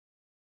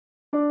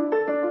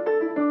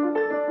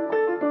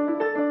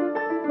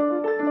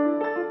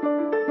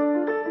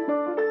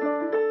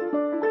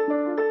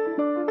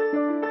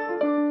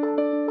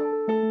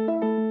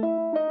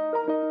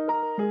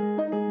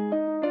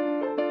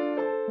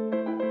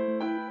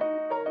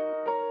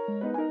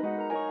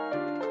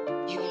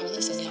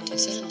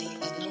Sandy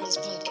and Nora's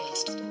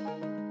podcast.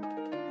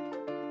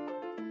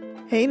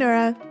 Hey,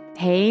 Nora.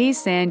 Hey,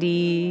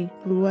 Sandy.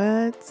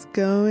 What's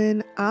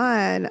going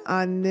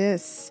on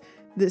this,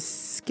 the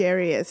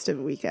scariest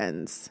of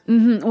weekends?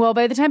 Well,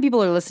 by the time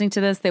people are listening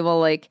to this, they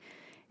will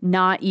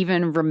not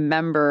even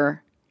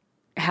remember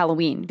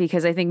Halloween,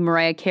 because I think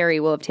Mariah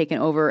Carey will have taken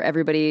over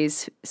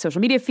everybody's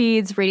social media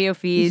feeds, radio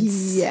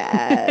feeds,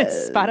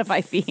 yes.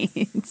 Spotify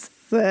feeds.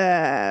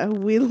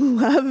 We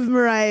love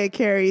Mariah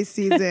Carey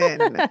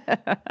season.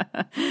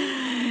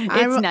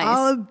 I'm nice.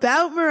 all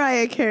about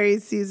Mariah Carey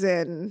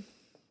season.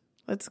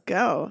 Let's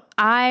go.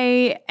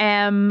 I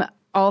am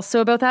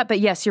also about that, but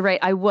yes, you're right.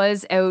 I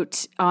was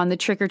out on the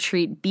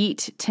trick-or-treat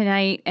beat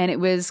tonight, and it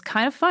was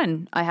kind of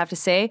fun, I have to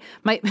say.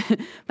 My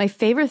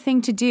favorite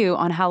thing to do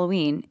on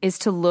Halloween is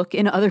to look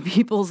in other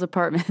people's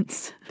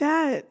apartments.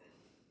 That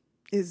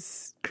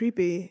is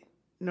creepy,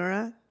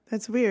 Nora.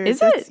 That's weird.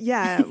 Is it?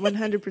 Yeah,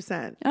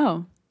 100%.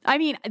 Oh, I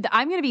mean,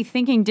 I'm going to be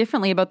thinking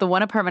differently about the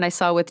one apartment I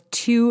saw with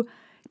two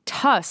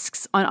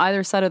tusks on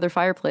either side of their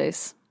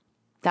fireplace.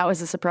 That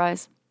was a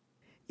surprise.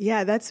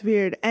 Yeah, that's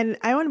weird. And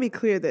I want to be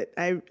clear that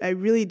I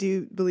really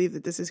do believe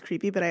that this is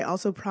creepy, but I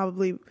also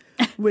probably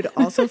would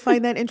also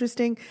find that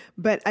interesting,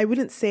 but I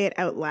wouldn't say it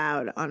out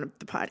loud on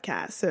the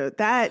podcast. So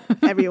that,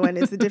 everyone,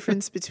 is the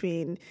difference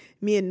between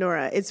me and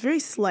Nora. It's very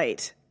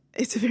slight.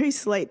 It's a very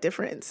slight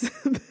difference,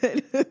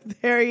 but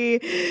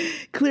very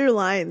clear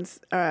lines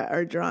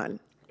are drawn.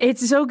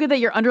 It's so good that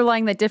you're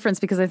underlying that difference,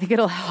 because I think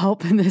it'll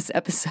help in this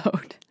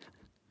episode.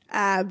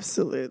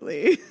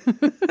 Absolutely.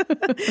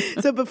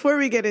 So before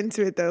we get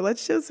into it, though,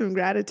 let's show some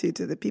gratitude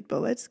to the people.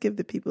 Let's give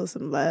the people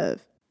some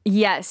love.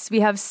 Yes, we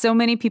have so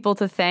many people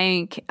to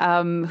thank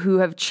who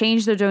have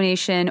changed their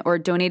donation or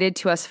donated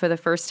to us for the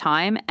first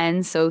time.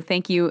 And so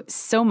thank you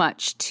so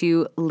much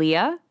to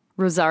Leah,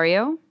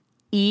 Rosario,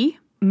 E,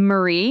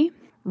 Marie,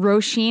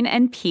 Roisin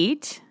and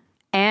Pete,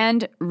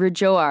 and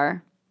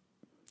Rajoar.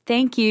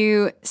 Thank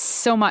you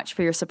so much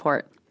for your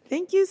support.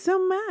 Thank you so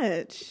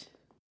much.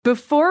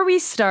 Before we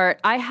start,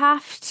 I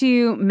have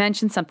to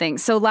mention something.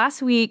 So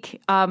last week,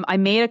 I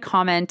made a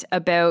comment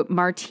about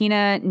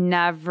Martina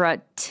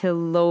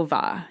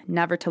Navratilova,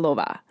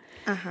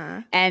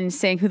 and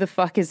saying, who the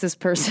fuck is this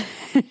person?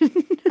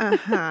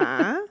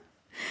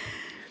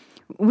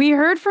 We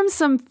heard from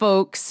some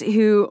folks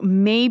who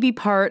may be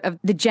part of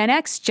the Gen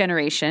X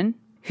generation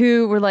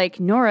who were like,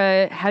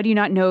 Nora, how do you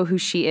not know who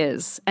she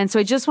is? And so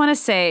I just want to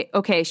say,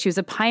 okay, she was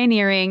a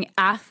pioneering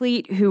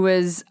athlete who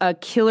was a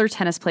killer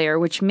tennis player,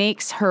 which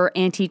makes her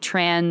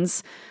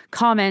anti-trans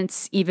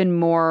comments even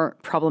more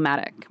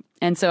problematic.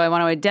 And so I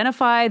want to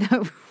identify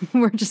that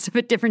we're just of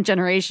a different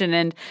generation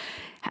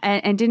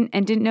and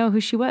didn't know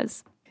who she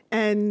was.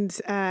 And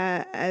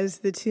as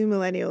the two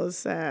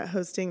millennials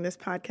hosting this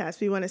podcast,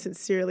 we want to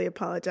sincerely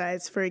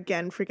apologize for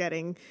again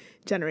forgetting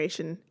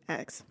Generation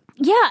X.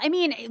 Yeah, I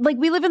mean,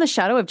 we live in the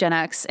shadow of Gen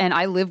X, and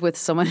I live with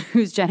someone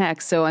who's Gen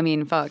X, so I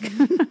mean, fuck.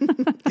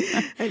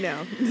 I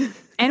know.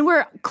 And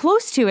we're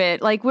close to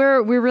it.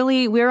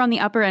 We're on the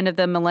upper end of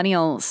the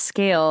millennial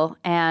scale,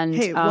 and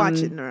hey, watch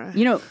it, Nora.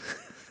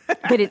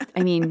 But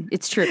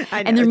it's true.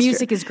 I know, and their it's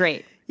music true. is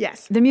great.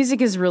 Yes. The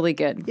music is really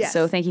good. Yes.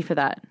 So thank you for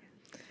that.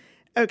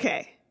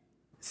 Okay.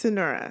 So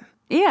Nora.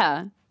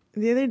 Yeah.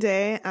 The other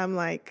day, I'm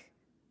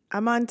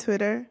on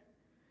Twitter,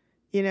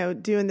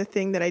 doing the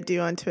thing that I do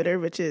on Twitter,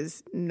 which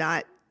is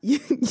not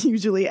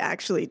usually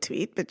actually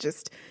tweet, but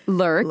just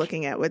lurk,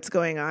 looking at what's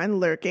going on,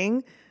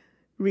 lurking,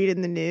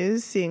 reading the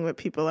news, seeing what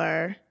people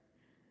are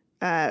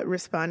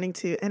responding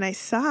to. And I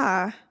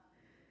saw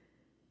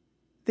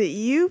that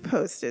you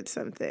posted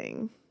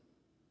something,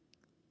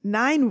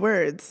 9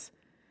 words,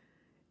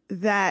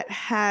 that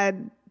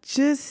had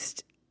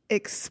just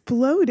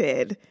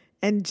exploded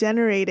and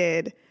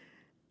generated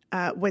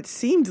what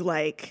seemed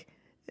like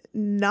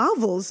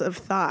novels of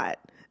thought.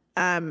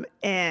 And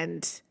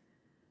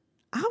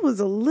I was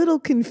a little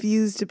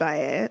confused by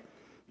it.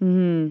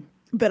 Mm-hmm.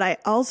 But I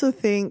also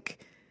think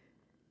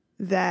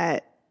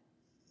that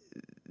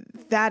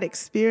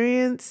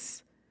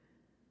experience,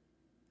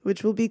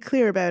 which we'll be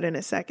clear about in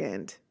a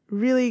second,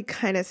 really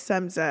kind of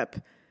sums up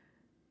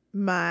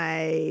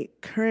my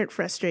current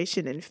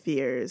frustration and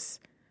fears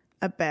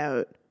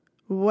about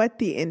what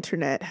the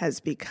internet has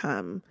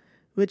become,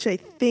 which I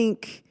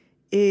think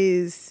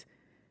is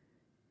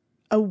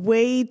a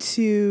way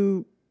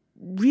to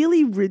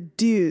really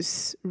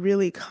reduce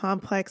really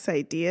complex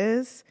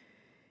ideas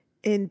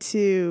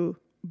into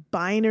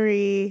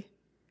binary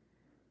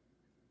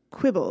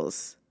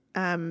quibbles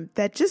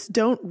that just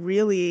don't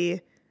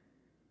really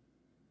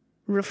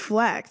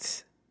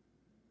reflect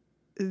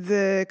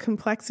the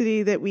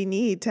complexity that we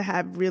need to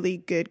have really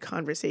good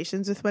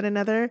conversations with one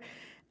another,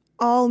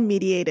 all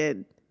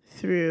mediated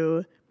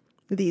through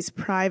these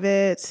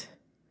private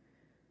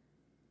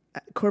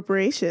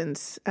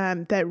corporations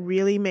that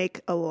really make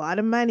a lot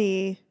of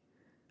money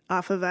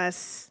off of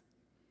us,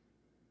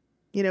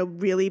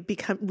 really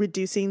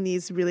reducing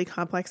these really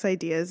complex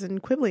ideas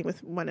and quibbling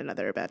with one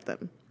another about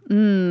them.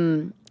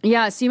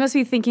 Yeah, so you must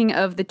be thinking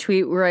of the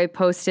tweet where I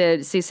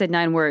posted, so you said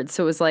 9 words.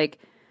 So it was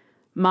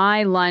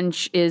My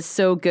lunch is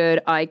so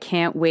good, I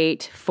can't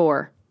wait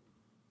for.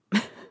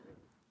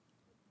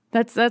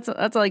 That's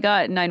all I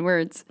got in 9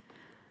 words.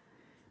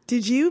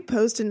 Did you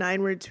post a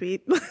 9-word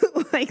tweet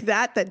like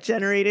that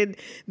generated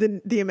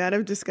the amount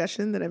of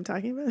discussion that I'm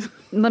talking about?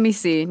 Let me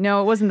see.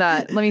 No, it wasn't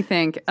that. Let me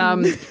think.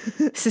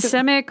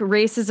 Systemic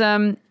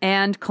racism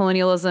and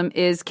colonialism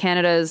is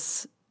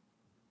Canada's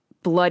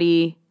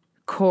bloody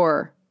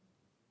core,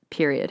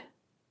 period.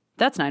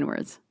 That's 9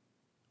 words.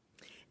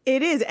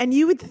 It is. And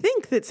you would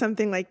think that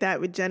something like that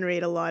would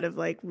generate a lot of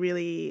like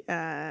really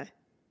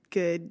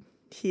good,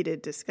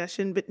 heated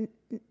discussion. But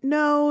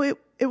no,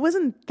 it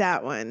wasn't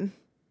that one.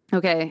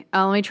 Okay,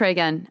 let me try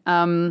again.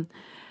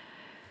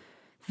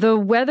 The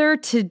weather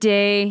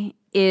today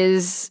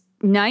is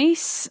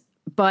nice,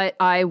 but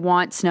I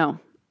want snow.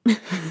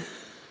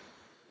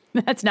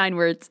 That's 9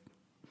 words.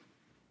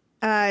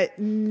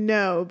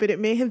 No, but it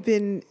may have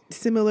been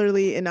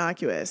similarly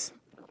innocuous.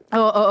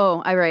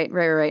 Oh,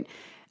 right.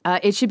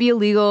 It should be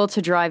illegal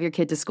to drive your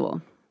kid to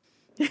school.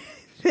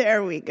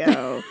 There we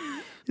go.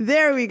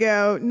 There we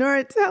go.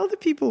 Nora, tell the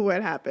people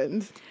what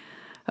happened.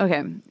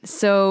 Okay,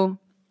 so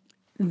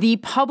the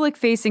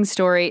public-facing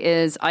story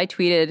is I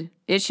tweeted,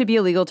 it should be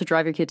illegal to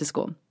drive your kid to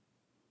school.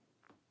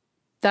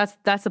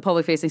 That's the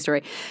public-facing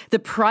story. The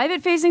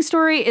private-facing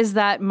story is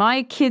that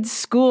my kid's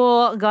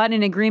school got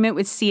an agreement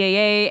with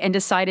CAA and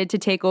decided to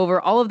take over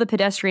all of the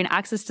pedestrian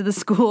access to the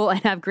school and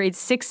have grade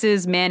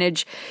 6s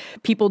manage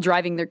people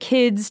driving their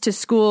kids to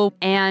school.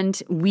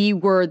 And we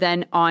were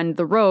then on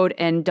the road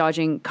and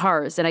dodging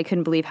cars. And I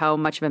couldn't believe how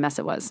much of a mess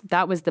it was.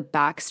 That was the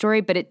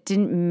backstory, but it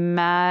didn't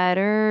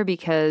matter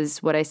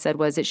because what I said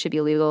was it should be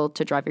illegal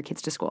to drive your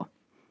kids to school.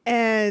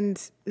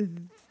 And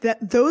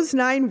those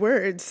 9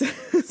 words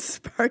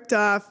sparked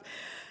off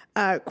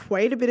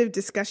quite a bit of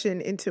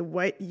discussion into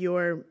what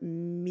your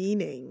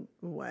meaning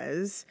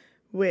was,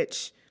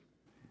 which,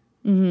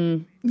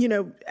 then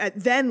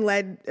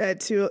led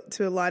to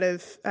a lot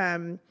of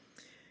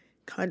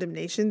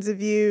condemnations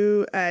of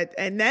you,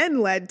 and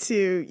then led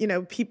to,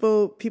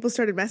 people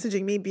started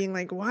messaging me being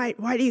like,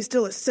 why do you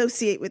still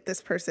associate with this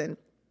person?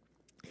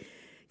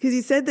 Because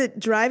he said that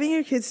driving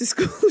your kids to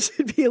school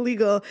should be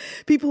illegal.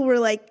 People were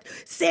like,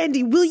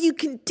 Sandy, will you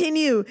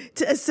continue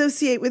to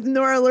associate with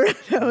Nora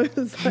Loretto? It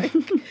was like,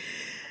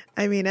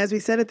 I mean, as we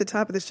said at the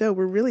top of the show,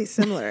 we're really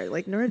similar.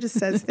 Like Nora just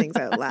says things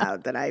out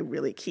loud that I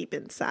really keep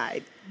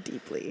inside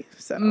deeply.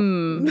 So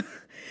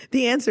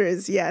the answer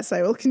is yes,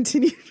 I will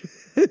continue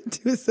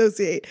to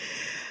associate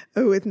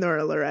with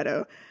Nora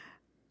Loretto.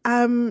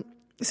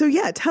 So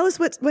yeah, tell us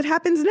what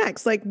happens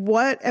next. Like,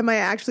 what am I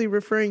actually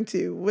referring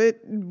to?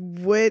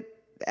 What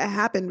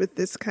happened with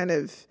this kind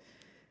of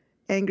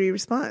angry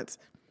response?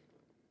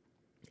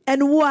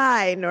 And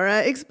why,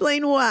 Nora?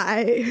 Explain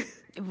why.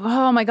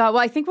 Oh my God.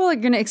 Well, I think we're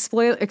going to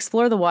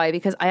explore the why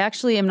because I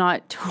actually am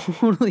not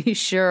totally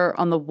sure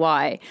on the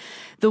why.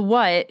 The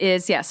what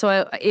is,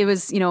 so it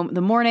was,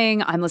 the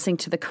morning, I'm listening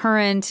to The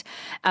Current.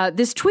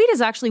 This tweet is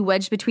actually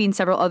wedged between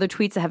several other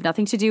tweets that have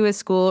nothing to do with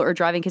school or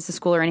driving kids to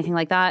school or anything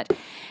like that.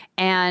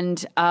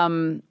 And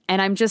I'm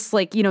just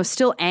like,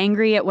 still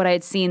angry at what I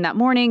had seen that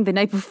morning. The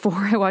night before,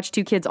 I watched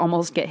 2 kids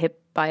almost get hit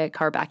by a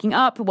car backing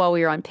up while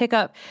we were on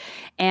pickup.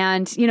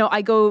 And,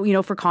 I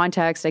go, for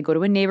context, I go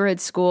to a neighborhood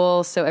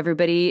school. So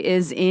everybody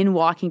is in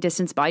walking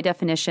distance by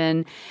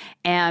definition.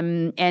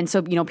 And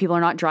so, people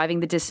are not driving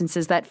the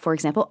distances that, for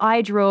example,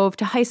 I drove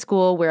to high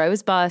school where I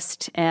was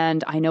bused.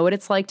 And I know what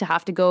it's like to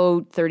have to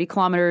go 30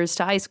 kilometers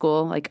to high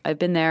school. Like I've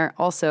been there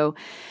also.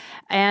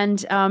 And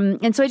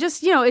so I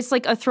just, it's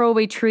like a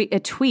throwaway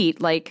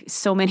tweet, like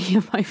so many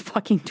of my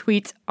fucking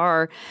tweets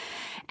are.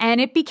 And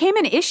it became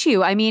an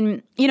issue. I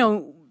mean,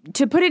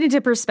 to put it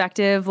into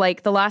perspective,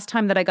 like the last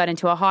time that I got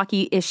into a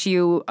hockey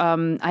issue,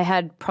 I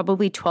had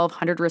probably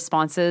 1,200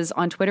 responses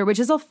on Twitter, which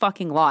is a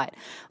fucking lot.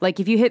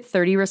 Like if you hit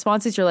 30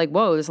 responses, you're like,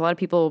 whoa, there's a lot of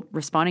people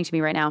responding to me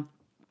right now.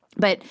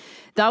 But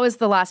that was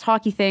the last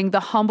hockey thing. The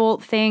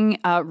Humboldt thing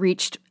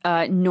reached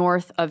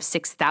north of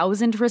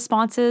 6,000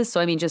 responses. So,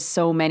 I mean, just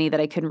so many that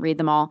I couldn't read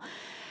them all.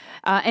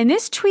 And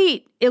this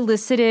tweet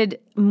elicited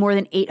more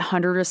than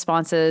 800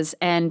 responses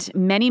and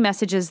many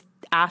messages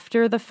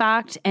after the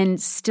fact. And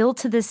still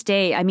to this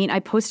day, I mean, I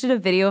posted a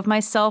video of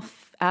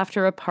myself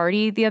after a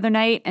party the other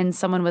night and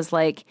someone was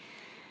like,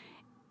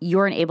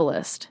 you're an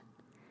ableist.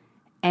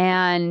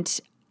 And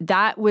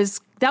that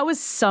was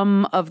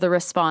some of the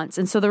response.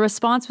 And so the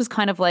response was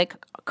kind of like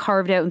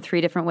carved out in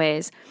 3 different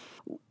ways.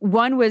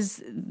 One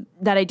was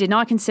that I did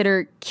not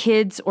consider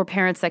kids or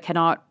parents that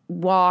cannot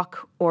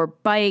walk or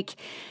bike.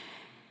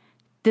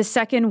 The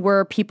second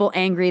were people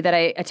angry that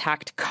I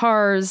attacked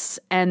cars.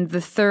 And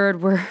the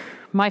third were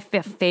my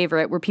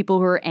favorite were people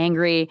who were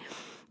angry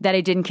that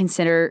I didn't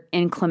consider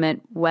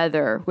inclement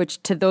weather,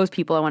 which to those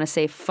people, I want to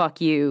say,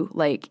 fuck you.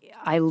 Like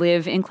I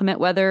live inclement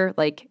weather,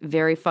 like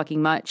very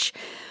fucking much.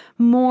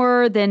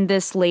 More than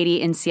this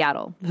lady in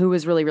Seattle who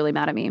was really, really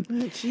mad at me.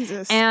 Oh,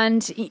 Jesus.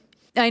 And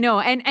I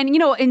know. And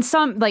in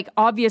some, like,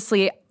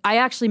 obviously I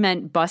actually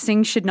meant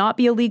busing should not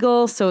be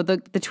illegal. So the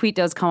tweet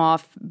does come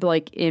off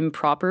like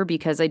improper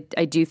because I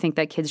do think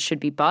that kids should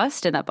be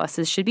bused and that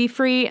buses should be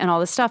free and all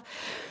this stuff.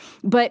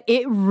 But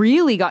it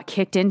really got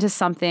kicked into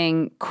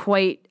something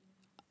quite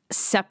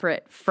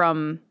separate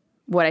from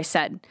what I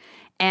said.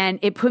 And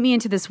it put me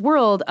into this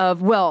world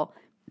of, well,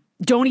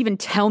 don't even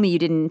tell me you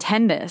didn't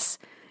intend this.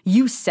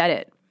 You said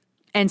it.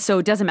 And so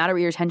it doesn't matter what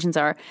your intentions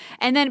are.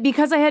 And then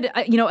because I had,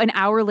 an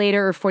hour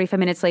later or 45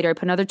 minutes later, I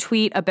put another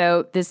tweet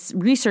about this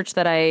research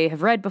that I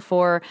have read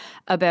before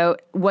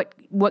about what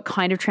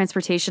kind of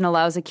transportation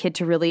allows a kid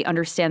to really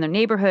understand their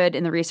neighborhood.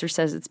 And the research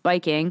says it's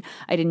biking.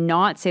 I did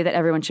not say that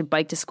everyone should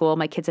bike to school.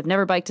 My kids have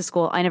never biked to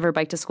school. I never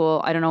biked to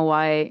school. I don't know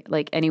why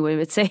anyone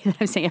would say that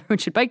I'm saying everyone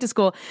should bike to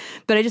school.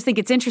 But I just think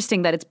it's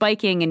interesting that it's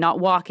biking and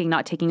not walking,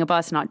 not taking a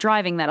bus, not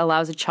driving that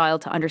allows a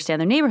child to understand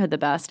their neighborhood the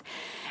best.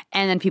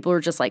 And then people were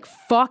just like,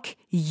 fuck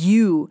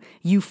you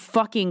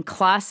fucking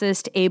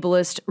classist,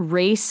 ableist,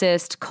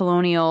 racist,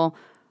 colonial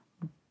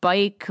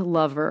bike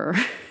lover.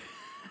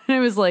 And I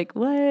was like,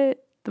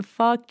 what the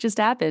fuck just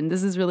happened?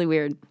 This is really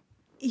weird.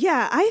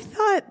 Yeah, I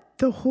thought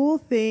the whole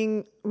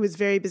thing was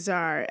very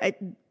bizarre.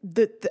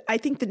 I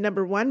think the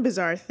number one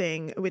bizarre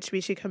thing, which we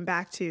should come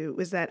back to,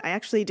 was that I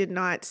actually did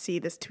not see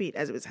this tweet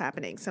as it was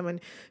happening. Someone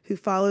who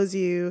follows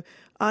you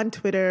on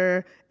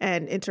Twitter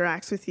and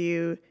interacts with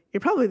you. You're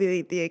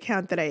probably the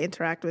account that I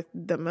interact with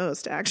the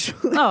most,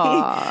 actually.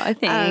 Aw,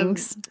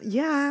 thanks.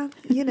 Yeah,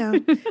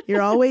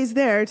 you're always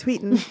there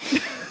tweeting.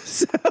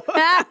 So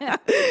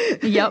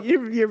Yep.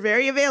 you're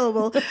very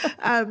available.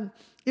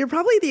 You're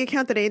probably the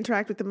account that I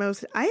interact with the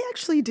most. I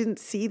actually didn't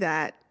see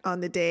that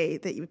on the day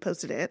that you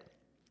posted it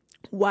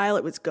while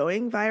it was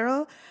going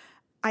viral.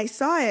 I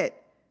saw it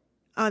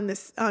on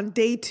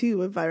day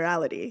 2 of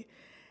virality.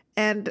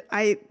 And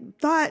I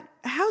thought,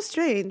 how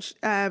strange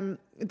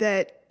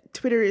that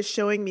Twitter is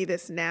showing me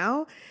this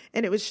now.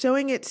 And it was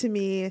showing it to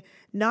me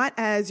not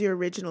as your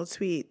original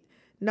tweet,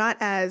 not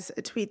as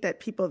a tweet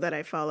that people that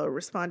I follow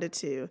responded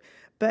to,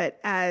 but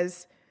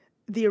as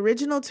the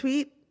original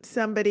tweet,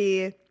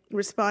 somebody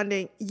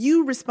responding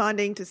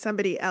to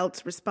somebody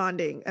else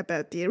responding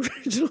about the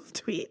original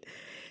tweet.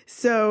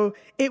 So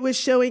it was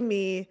showing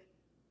me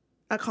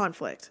a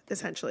conflict,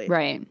 essentially.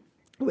 Right.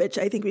 Which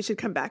I think we should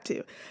come back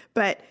to.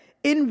 But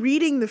in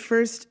reading the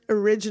first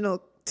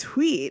original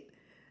tweet,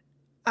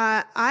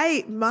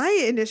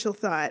 my initial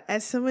thought,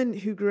 as someone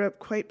who grew up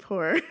quite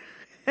poor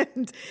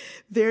and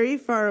very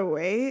far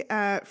away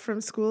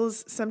from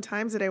schools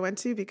sometimes that I went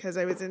to because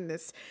I was in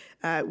this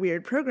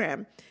weird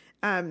program,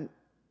 my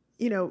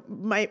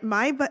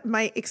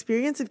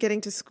experience of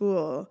getting to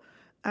school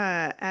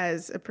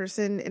as a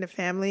person in a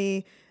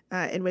family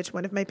in which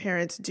one of my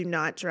parents do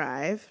not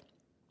drive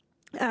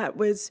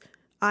was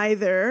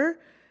either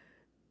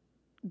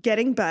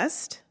getting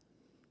bused,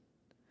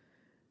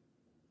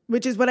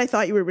 which is what I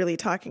thought you were really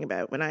talking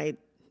about when I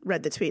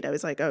read the tweet. I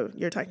was like, oh,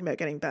 you're talking about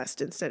getting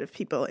bused instead of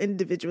people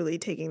individually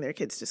taking their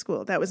kids to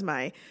school. That was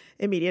my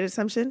immediate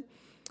assumption.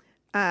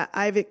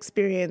 I've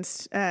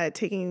experienced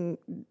taking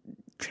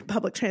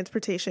public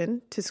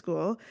transportation to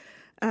school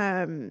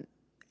and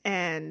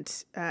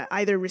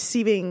either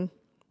receiving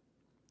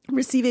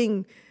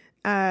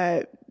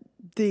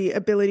the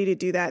ability to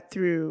do that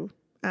through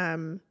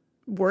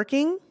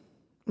working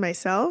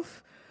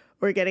myself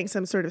or getting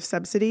some sort of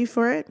subsidy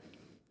for it.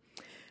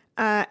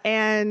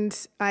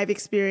 And I've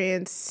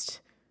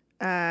experienced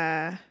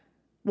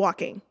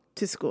walking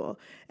to school,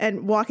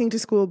 and walking to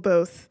school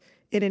both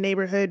in a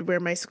neighborhood where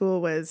my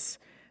school was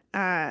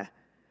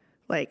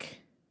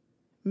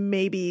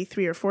maybe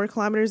 3 or 4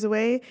 kilometers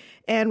away,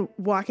 and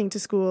walking to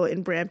school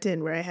in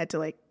Brampton where I had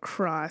to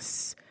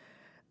cross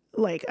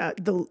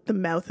the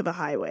mouth of a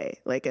highway,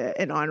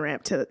 an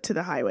on-ramp to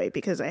the highway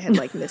because I had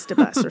missed a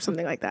bus or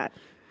something like that.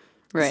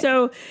 Right.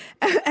 So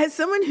as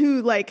someone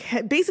who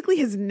basically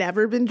has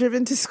never been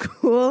driven to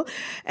school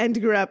and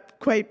grew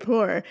up quite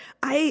poor,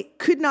 my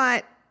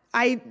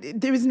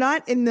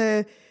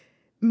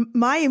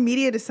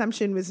immediate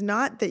assumption was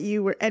not that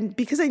you were, and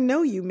because I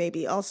know you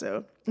maybe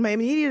also, my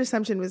immediate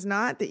assumption was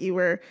not that you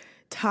were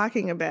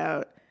talking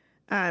about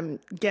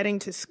getting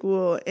to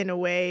school in a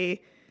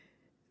way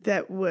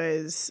that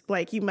was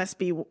you must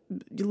be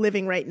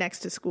living right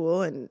next to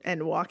school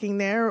and walking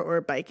there or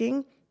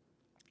biking.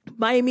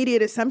 My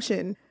immediate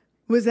assumption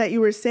was that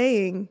you were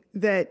saying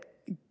that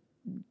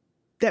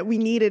we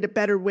needed a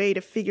better way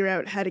to figure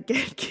out how to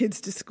get kids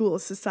to school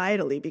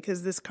societally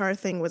because this car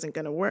thing wasn't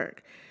going to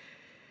work.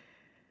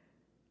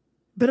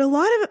 But a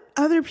lot of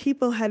other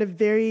people had a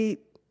very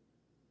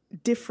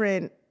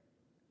different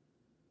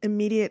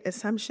immediate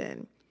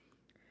assumption.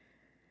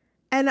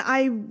 And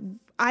I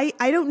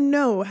don't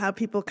know how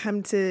people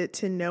come to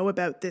know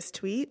about this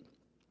tweet,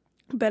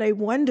 but I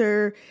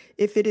wonder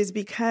if it is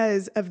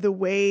because of the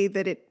way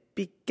that it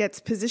gets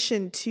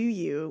positioned to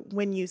you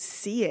when you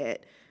see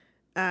it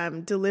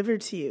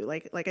delivered to you.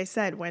 Like I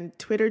said, when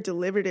Twitter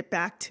delivered it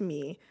back to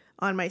me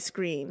on my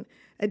screen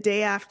a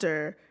day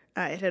after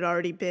it had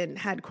already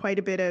had quite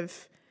a bit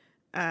of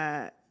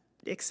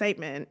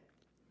excitement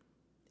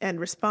and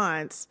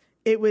response,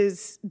 it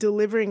was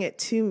delivering it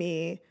to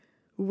me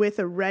with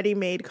a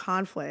ready-made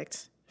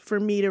conflict for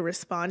me to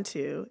respond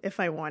to if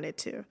I wanted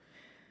to.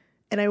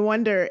 And I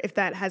wonder if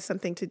that has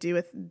something to do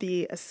with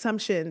the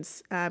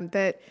assumptions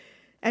that,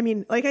 I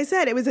mean, like I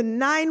said, it was a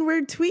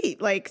 9-word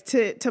tweet, like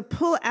to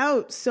pull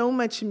out so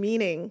much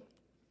meaning,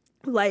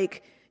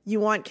 like you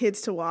want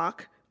kids to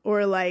walk,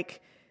 or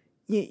like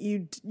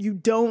you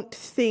don't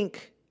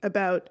think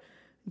about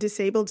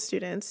disabled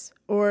students,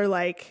 or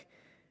like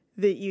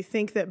that you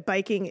think that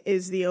biking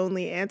is the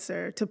only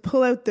answer. To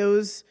pull out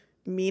those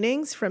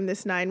meanings from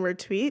this 9-word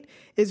tweet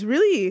is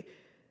really,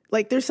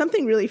 like, there's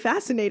something really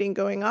fascinating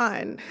going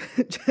on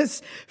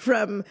just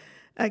from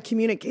a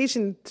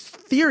communication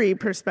theory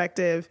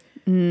perspective.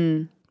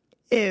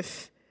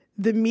 If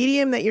the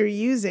medium that you're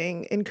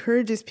using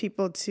encourages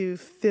people to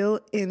fill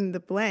in the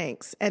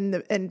blanks,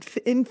 and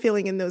in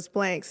filling in those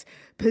blanks,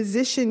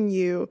 position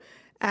you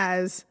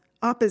as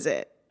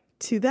opposite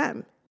to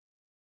them.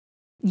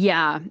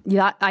 Yeah,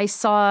 I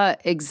saw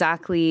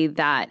exactly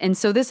that. And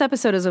so this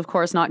episode is, of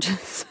course, not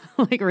just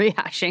like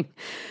rehashing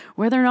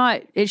whether or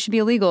not it should be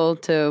illegal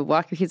to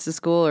walk your kids to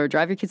school or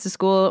drive your kids to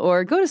school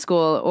or go to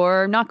school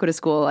or not go to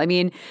school. I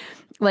mean,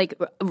 like,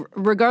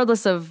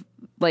 regardless of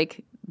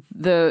like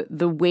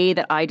the way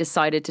that I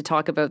decided to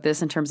talk about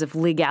this in terms of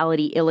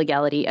legality,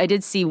 illegality, I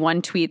did see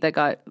one tweet that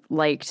got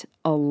liked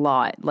a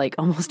lot, like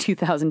almost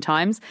 2,000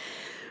 times,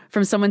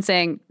 from someone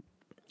saying,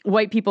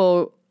 white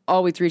people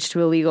always reach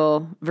to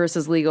illegal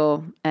versus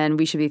legal, and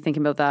we should be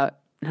thinking about that.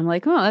 And I'm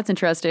like, oh, that's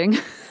interesting.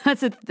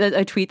 That's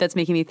a tweet that's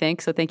making me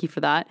think. So thank you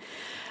for that.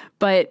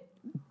 But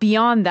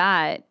beyond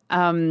that,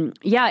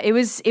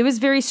 it was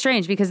very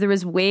strange because there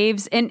was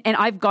waves, and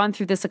I've gone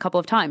through this a couple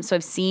of times. So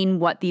I've seen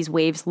what these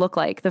waves look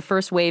like. The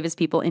first wave is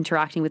people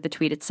interacting with the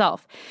tweet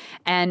itself.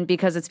 And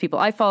because it's people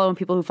I follow and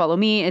people who follow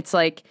me, it's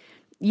like,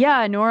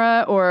 yeah,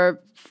 Nora,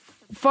 or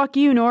fuck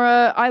you,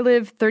 Nora, I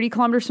live 30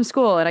 kilometers from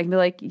school. And I can be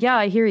like, yeah,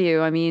 I hear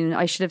you. I mean,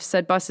 I should have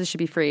said buses should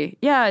be free.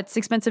 Yeah, it's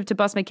expensive to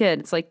bus my kid.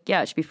 It's like,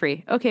 yeah, it should be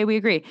free. Okay, we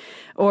agree.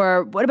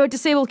 Or what about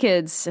disabled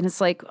kids? And it's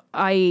like,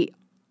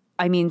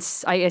 I mean,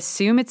 I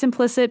assume it's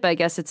implicit, but I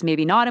guess it's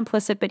maybe not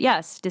implicit. But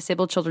yes,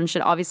 disabled children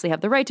should obviously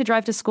have the right to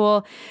drive to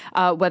school,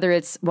 whether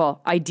it's,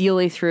 well,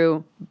 ideally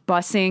through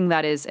busing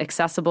that is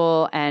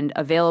accessible and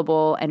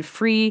available and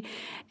free.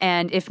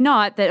 And if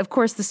not, that of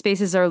course the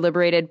spaces are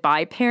liberated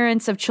by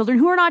parents of children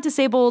who are not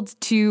disabled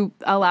to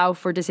allow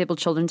for disabled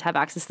children to have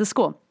access to the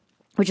school,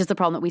 which is the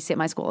problem that we see at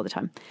my school all the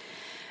time.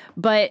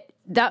 But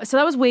that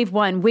was wave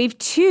one. Wave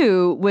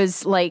two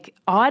was like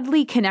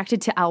oddly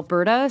connected to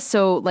Alberta.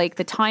 So like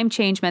the time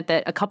change meant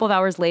that a couple of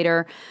hours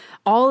later,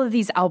 all of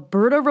these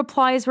Alberta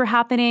replies were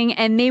happening,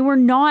 and they were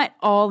not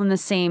all in the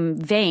same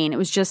vein. It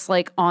was just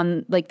like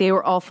they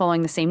were all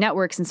following the same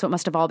networks. And so it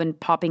must have all been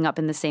popping up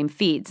in the same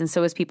feeds. And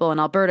so as people in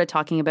Alberta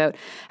talking about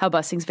how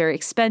busing's very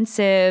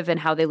expensive and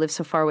how they live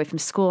so far away from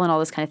school and all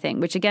this kind of thing,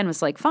 which again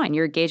was like, fine,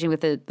 you're engaging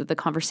with the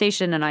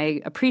conversation, and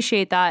I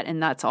appreciate that.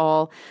 And that's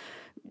all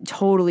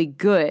totally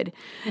good.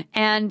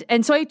 And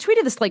so I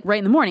tweeted this like right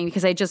in the morning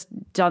because I had just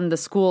done the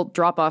school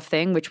drop-off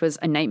thing, which was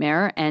a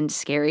nightmare and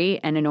scary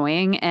and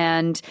annoying.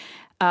 And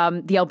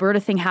the Alberta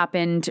thing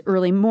happened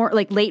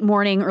late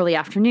morning, early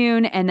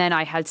afternoon. And then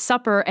I had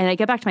supper, and I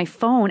get back to my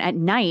phone at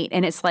night,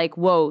 and it's like,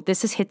 whoa,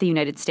 this has hit the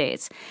United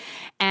States.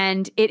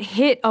 And it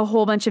hit a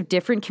whole bunch of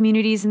different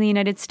communities in the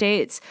United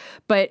States.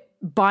 But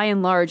by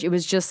and large, it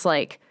was just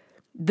like,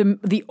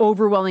 the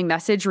overwhelming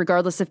message,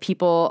 regardless if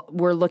people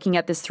were looking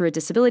at this through a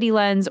disability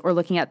lens or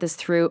looking at this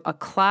through a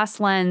class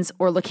lens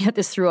or looking at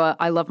this through a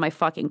I love my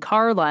fucking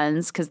car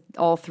lens, because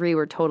all three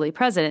were totally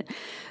present,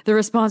 the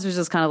response was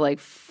just kind of like,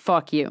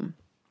 fuck you,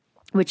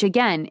 which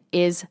again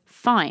is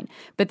fine.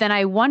 But then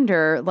I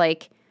wonder,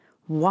 like,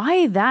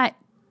 why that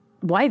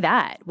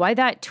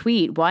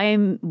tweet? Why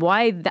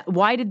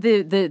did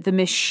the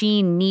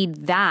machine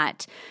need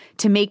that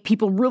to make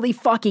people really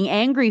fucking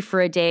angry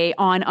for a day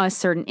on a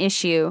certain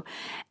issue?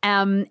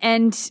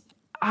 And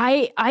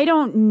I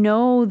don't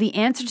know the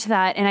answer to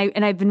that.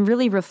 And I've been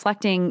really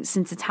reflecting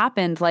since it's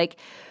happened. Like,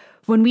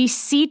 when we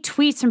see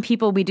tweets from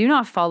people we do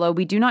not follow,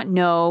 we do not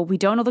know, we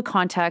don't know the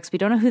context, we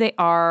don't know who they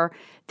are,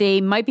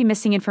 they might be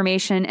missing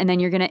information, and then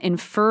you're going to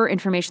infer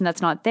information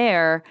that's not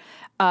there.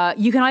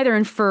 You can either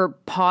infer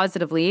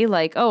positively,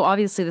 like, oh,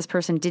 obviously this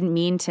person didn't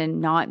mean to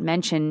not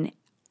mention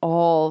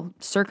all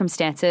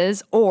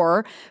circumstances,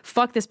 or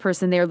fuck this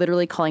person, they're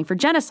literally calling for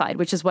genocide,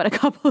 which is what a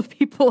couple of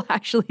people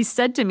actually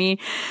said to me.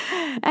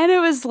 And it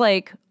was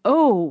like,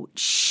 oh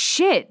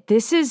shit,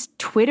 this is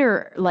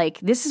Twitter. Like,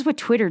 this is what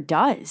Twitter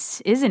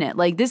does, isn't it?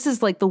 Like, this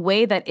is like the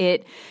way that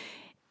it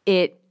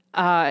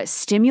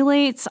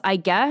stimulates, I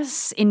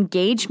guess,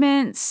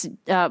 engagements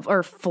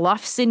or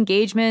fluffs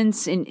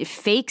engagements and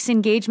fakes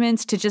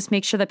engagements to just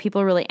make sure that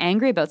people are really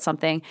angry about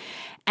something.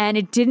 And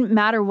it didn't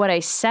matter what I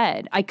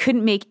said. I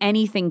couldn't make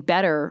anything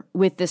better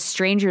with the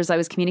strangers I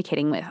was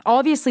communicating with.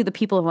 Obviously, the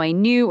people who I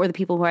knew or the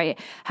people who I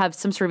have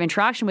some sort of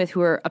interaction with who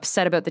are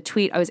upset about the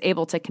tweet, I was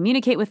able to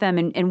communicate with them.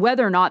 And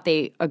whether or not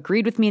they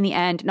agreed with me in the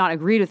end, not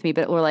agreed with me,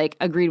 but were like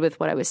agreed with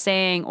what I was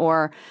saying,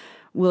 or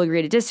we'll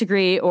agree to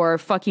disagree, or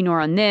fuck you,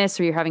 Nora, on this,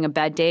 or you're having a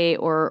bad day,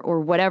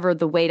 or whatever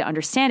the way to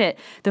understand it.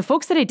 The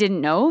folks that I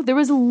didn't know, there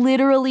was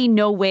literally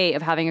no way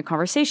of having a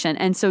conversation.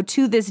 And so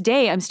to this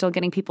day, I'm still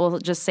getting people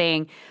just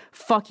saying,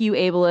 fuck you,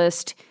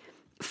 ableist,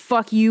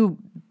 fuck you,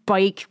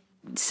 bike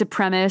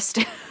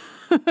supremacist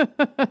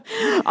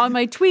on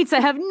my tweets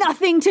that have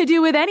nothing to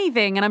do with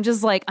anything. And I'm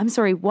just like, I'm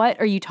sorry, what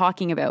are you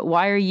talking about?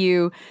 Why are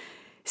you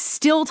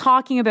still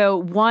talking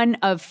about one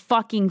of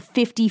fucking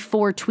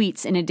 54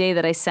 tweets in a day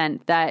that I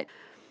sent? That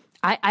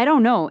I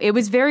don't know. It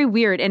was very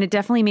weird. And it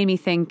definitely made me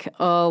think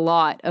a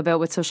lot about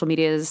what social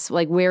media is,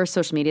 like where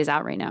social media is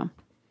at right now.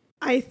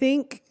 I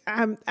think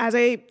as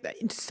I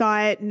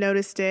saw it,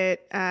 noticed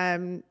it,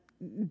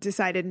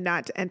 decided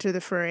not to enter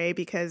the foray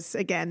because,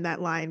 again,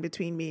 that line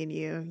between me and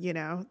you, you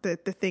know, the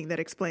thing that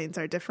explains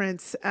our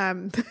difference.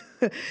 I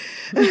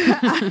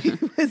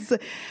was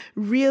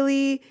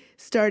really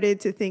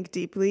started to think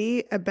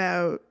deeply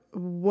about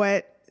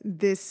what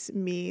this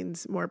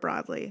means more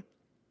broadly.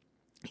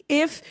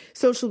 If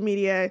social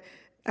media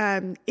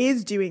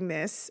is doing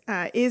this,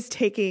 is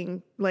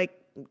taking like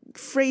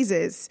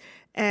phrases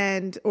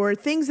and or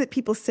things that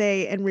people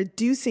say and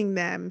reducing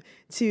them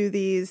to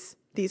these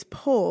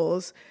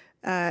polls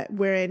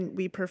wherein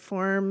we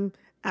perform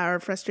our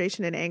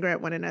frustration and anger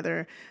at one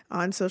another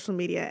on social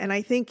media. And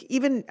I think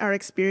even our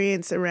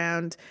experience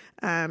around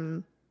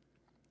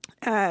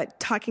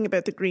talking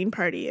about the Green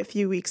Party a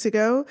few weeks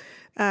ago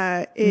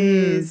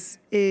is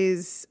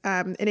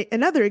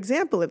another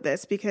example of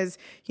this, because,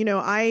 you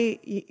know,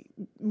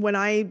 when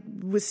I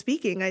was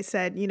speaking, I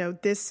said, you know,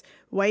 this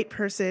white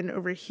person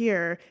over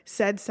here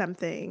said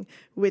something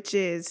which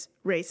is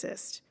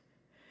racist.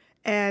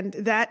 And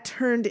that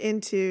turned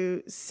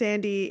into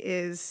Sandy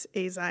is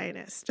a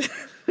Zionist,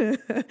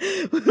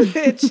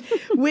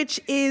 which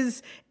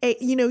is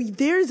you know,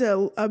 there's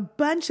a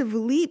bunch of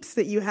leaps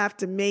that you have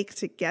to make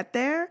to get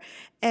there.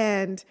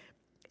 And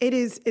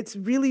it's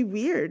really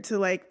weird to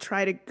like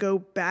try to go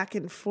back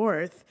and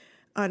forth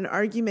on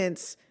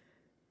arguments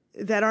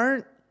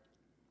that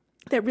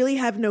really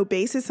have no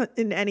basis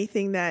in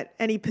anything, that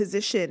any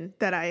position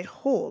that I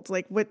hold.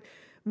 Like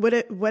what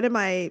am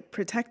I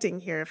protecting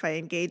here if I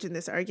engage in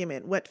this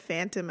argument? What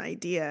phantom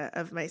idea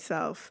of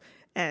myself?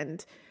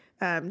 And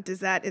does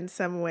that in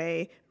some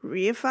way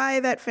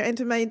reify that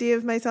phantom idea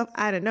of myself?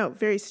 I don't know.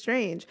 Very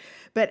strange.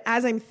 But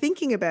as I'm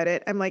thinking about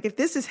it, I'm like, if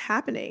this is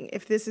happening,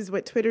 if this is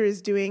what Twitter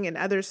is doing and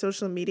other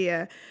social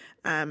media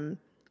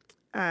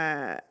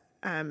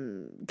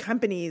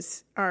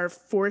companies are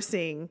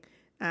forcing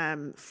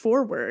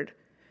forward,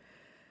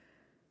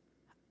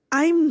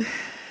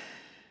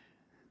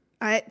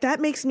 that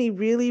makes me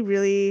really,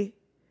 really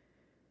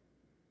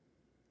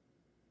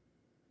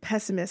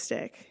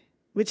pessimistic,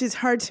 which is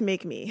hard to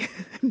make me.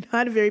 I'm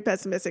not a very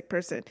pessimistic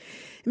person.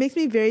 It makes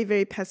me very,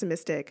 very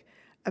pessimistic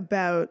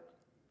about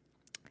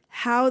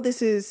how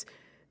this is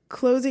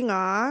closing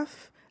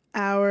off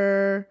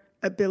our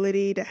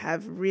ability to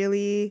have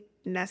really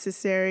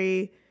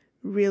necessary,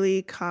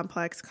 really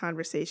complex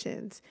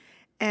conversations.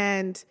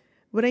 And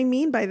what I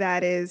mean by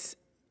that is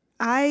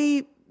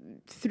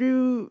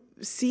through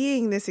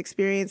seeing this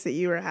experience that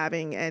you are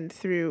having and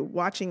through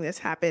watching this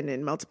happen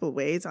in multiple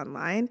ways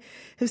online,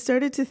 have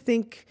started to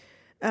think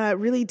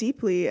really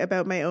deeply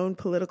about my own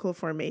political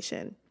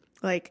formation,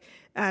 like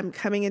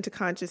coming into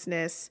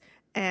consciousness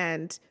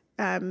and,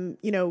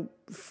 you know,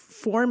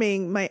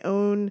 forming my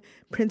own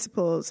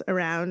principles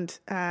around,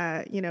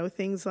 you know,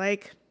 things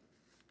like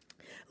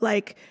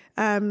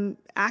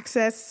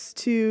access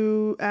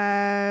to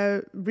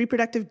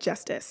reproductive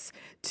justice,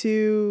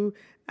 to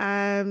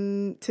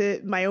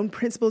my own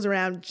principles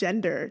around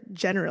gender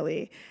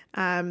generally,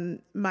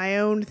 my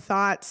own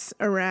thoughts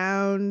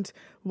around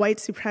white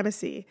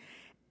supremacy,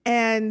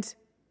 and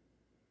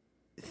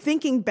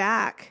thinking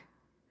back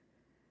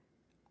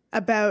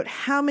about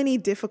how many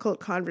difficult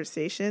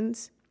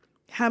conversations,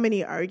 how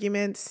many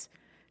arguments,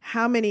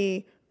 how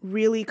many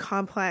really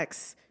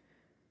complex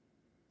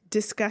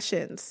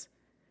discussions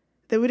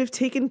that would have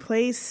taken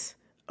place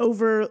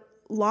over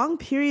long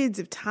periods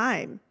of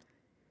time,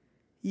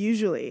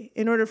 usually,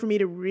 in order for me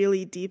to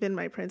really deepen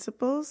my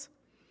principles,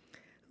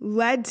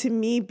 led to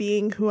me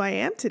being who I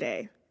am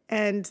today.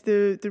 And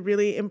the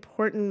really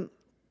important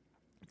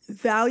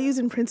values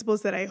and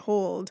principles that I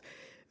hold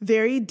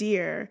very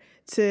dear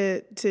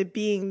to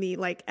being the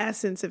like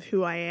essence of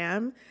who I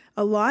am,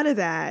 a lot of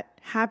that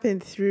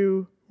happened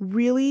through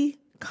really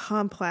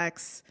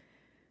complex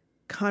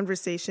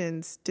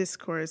conversations,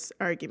 discourse,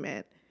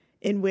 argument,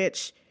 in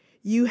which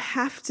you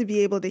have to be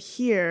able to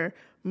hear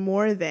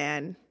more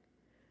than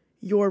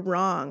you're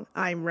wrong,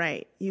 I'm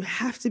right. You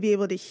have to be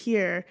able to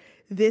hear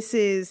this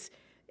is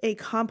a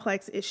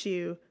complex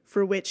issue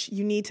for which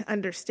you need to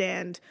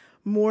understand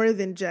more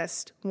than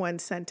just one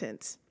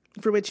sentence,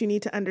 for which you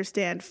need to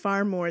understand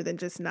far more than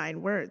just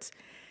 9 words.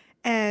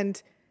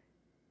 And,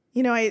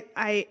 you know,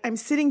 I'm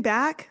sitting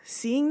back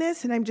seeing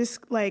this and I'm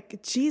just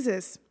like,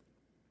 Jesus,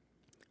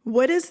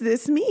 what does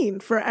this mean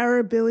for our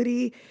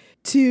ability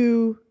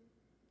to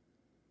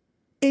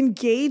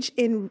engage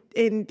in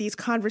these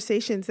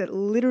conversations that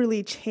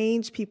literally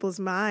change people's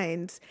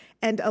minds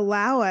and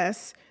allow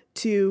us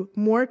to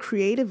more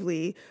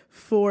creatively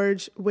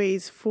forge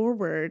ways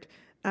forward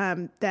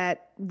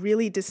that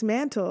really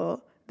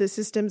dismantle the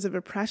systems of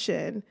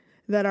oppression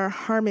that are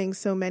harming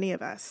so many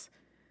of us.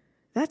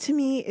 That to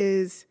me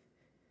is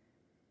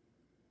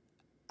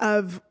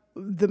of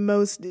the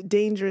most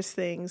dangerous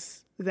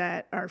things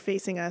that are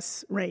facing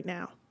us right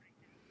now.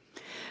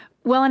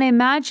 Well, and I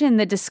imagine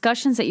the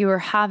discussions that you were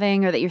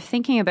having or that you're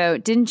thinking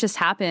about didn't just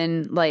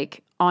happen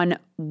like on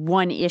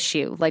one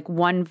issue, like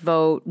one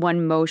vote,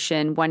 one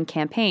motion, one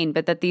campaign,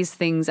 but that these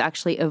things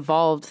actually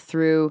evolved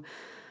through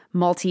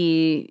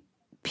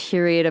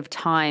multi-period of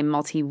time,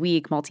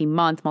 multi-week,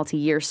 multi-month,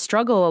 multi-year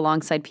struggle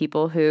alongside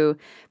people who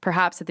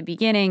perhaps at the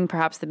beginning,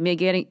 perhaps the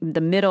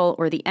middle,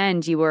 or the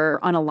end you were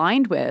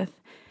unaligned with,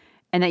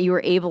 and that you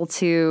were able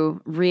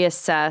to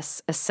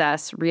reassess,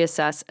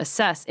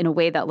 assess in a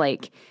way that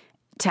like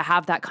to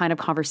have that kind of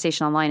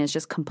conversation online is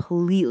just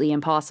completely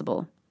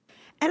impossible.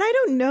 And I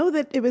don't know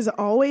that it was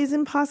always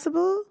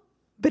impossible,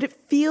 but it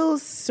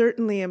feels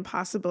certainly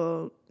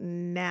impossible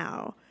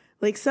now.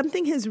 Like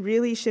something has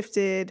really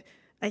shifted,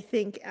 I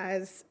think,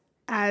 as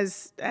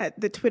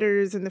the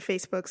Twitters and the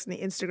Facebooks and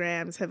the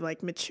Instagrams have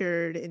like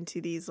matured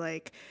into these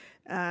like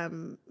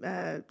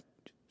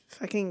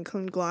fucking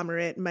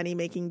conglomerate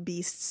money-making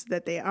beasts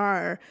that they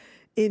are,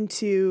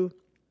 into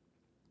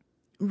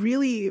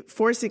really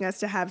forcing us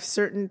to have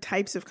certain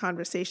types of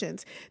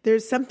conversations.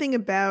 There's something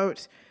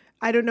about,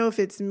 I don't know if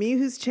it's me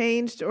who's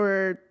changed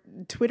or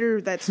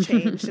Twitter that's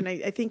changed, and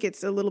I think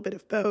it's a little bit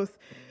of both.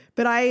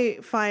 But I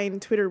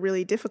find Twitter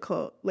really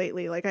difficult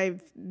lately. Like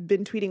I've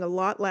been tweeting a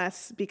lot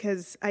less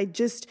because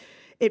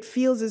it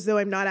feels as though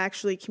I'm not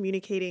actually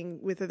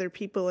communicating with other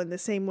people in the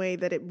same way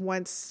that it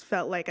once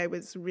felt like I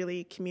was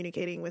really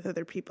communicating with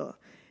other people.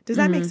 Does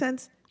that make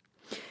sense?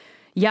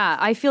 Yeah,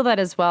 I feel that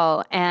as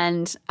well.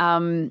 And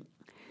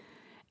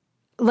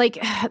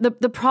like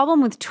the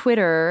problem with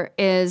Twitter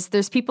is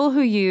there's people who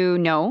you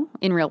know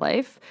in real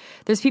life.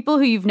 There's people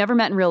who you've never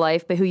met in real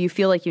life, but who you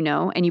feel like you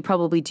know, and you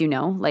probably do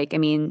know. Like, I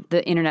mean,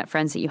 the internet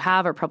friends that you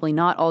have are probably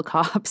not all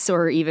cops,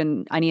 or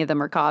even any of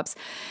them are cops.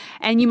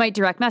 And you might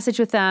direct message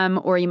with them,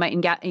 or you might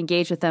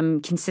engage with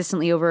them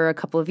consistently over a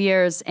couple of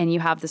years, and you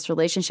have this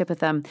relationship with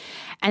them.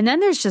 And then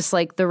there's just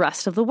like the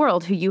rest of the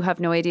world who you have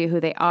no idea who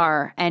they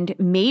are. And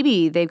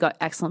maybe they've got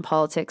excellent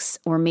politics,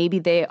 or maybe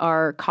they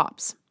are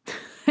cops.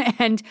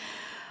 And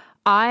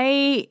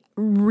I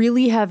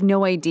really have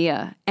no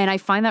idea. And I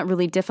find that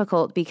really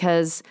difficult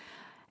because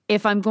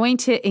if I'm going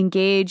to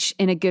engage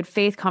in a good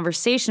faith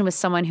conversation with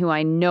someone who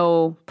I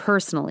know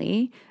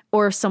personally,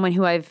 or someone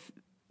who I've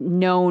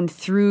known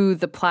through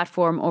the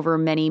platform over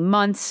many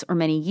months or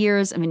many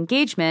years of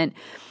engagement,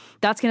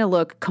 that's going to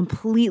look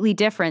completely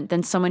different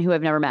than someone who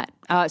I've never met.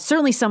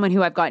 Certainly someone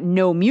who I've got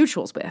no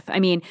mutuals with. I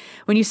mean,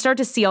 when you start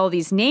to see all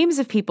these names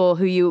of people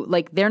who you,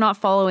 like, they're not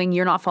following,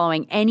 you're not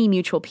following any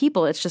mutual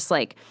people, it's just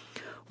like,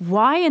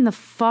 why in the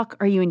fuck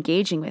are you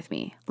engaging with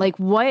me? Like,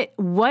 what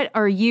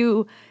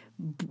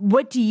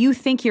do you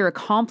think you're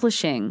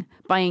accomplishing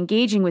by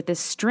engaging with this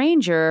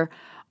stranger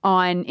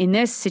on, in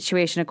this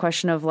situation, a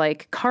question of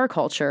like car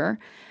culture?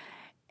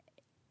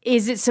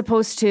 Is it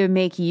supposed to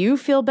make you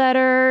feel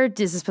better?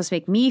 Is it supposed to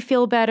make me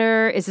feel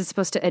better? Is it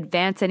supposed to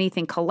advance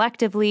anything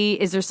collectively?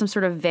 Is there some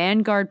sort of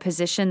vanguard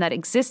position that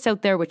exists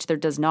out there, which there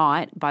does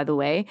not, by the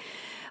way?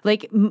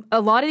 Like,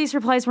 a lot of these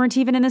replies weren't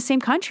even in the same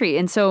country.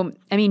 And so,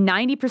 I mean,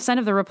 90%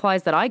 of the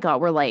replies that I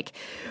got were like,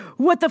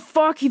 what the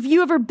fuck? Have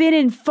you ever been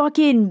in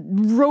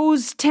fucking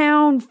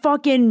Rosetown,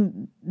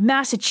 fucking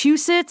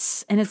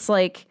Massachusetts? And it's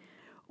like,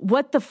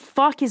 what the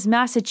fuck is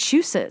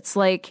Massachusetts?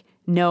 Like,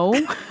 no.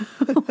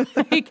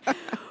 Like,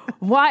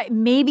 why?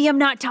 Maybe I'm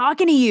not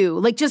talking to you.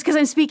 Like, just because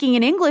I'm speaking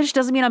in English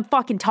doesn't mean I'm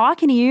fucking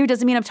talking to you.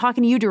 Doesn't mean I'm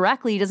talking to you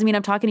directly. Doesn't mean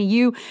I'm talking to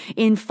you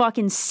in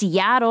fucking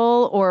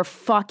Seattle or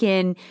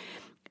fucking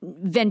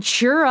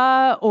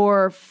Ventura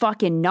or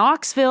fucking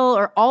Knoxville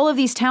or all of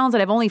these towns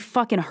that I've only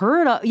fucking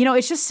heard of. You know,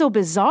 it's just so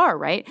bizarre,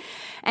 right?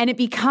 And it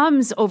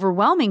becomes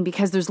overwhelming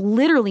because there's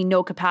literally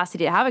no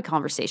capacity to have a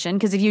conversation.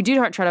 Because if you do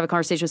try to have a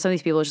conversation with some of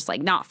these people, it's just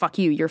like, nah, fuck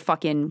you. You're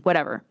fucking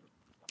whatever.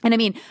 And I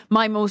mean,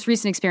 my most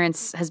recent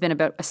experience has been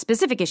about a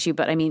specific issue,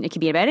 but I mean, it could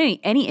be about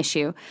any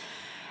issue.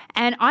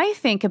 And I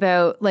think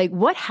about like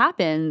what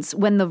happens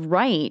when the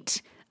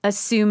right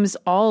assumes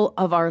all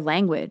of our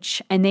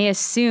language and they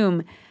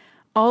assume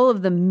all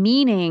of the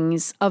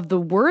meanings of the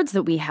words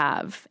that we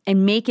have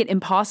and make it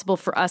impossible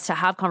for us to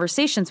have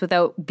conversations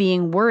without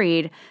being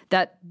worried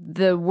that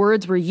the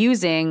words we're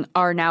using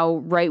are now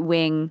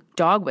right-wing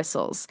dog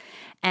whistles.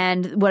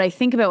 And what I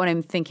think about when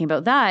I'm thinking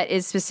about that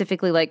is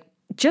specifically like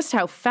just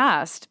how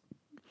fast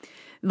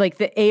like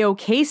the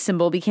AOK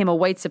symbol became a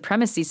white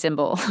supremacy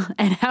symbol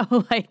and how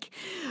like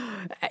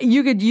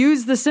you could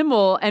use the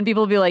symbol and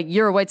people would be like,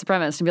 you're a white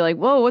supremacist, and be like,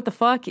 whoa, what the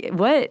fuck?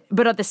 What?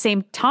 But at the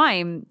same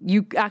time,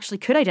 you actually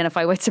could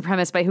identify white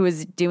supremacists by who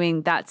is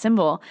doing that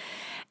symbol.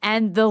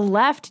 And the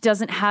left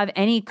doesn't have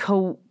any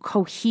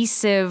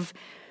cohesive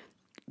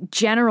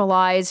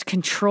generalized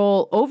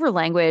control over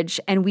language,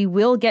 and we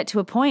will get to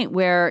a point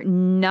where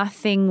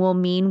nothing will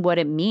mean what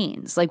it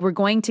means. Like, we're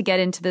going to get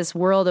into this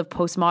world of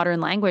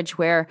postmodern language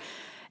where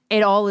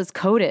it all is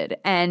coded,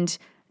 and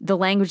the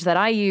language that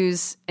I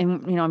use,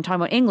 and I'm talking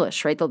about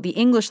English, right? The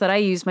English that I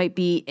use might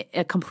be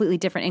a completely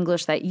different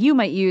English that you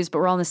might use, but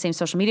we're all in the same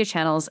social media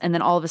channels. And then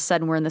all of a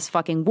sudden we're in this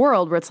fucking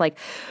world where it's like,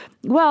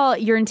 well,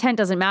 your intent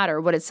doesn't matter.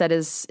 What it said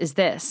is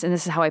this, and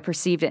this is how I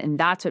perceived it, and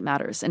that's what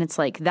matters. And it's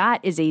like, that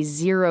is a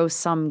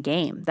zero-sum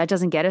game. That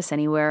doesn't get us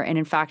anywhere, and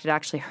in fact, it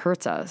actually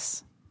hurts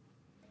us.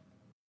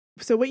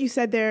 So what you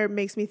said there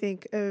makes me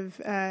think of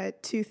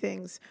two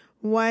things.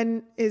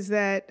 One is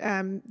that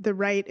the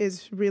right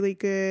is really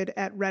good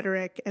at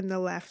rhetoric and the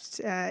left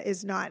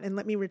is not. And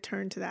let me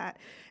return to that.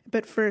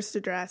 But first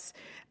address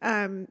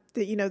that,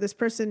 this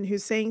person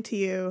who's saying to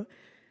you,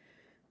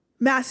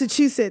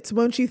 Massachusetts,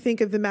 won't you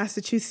think of the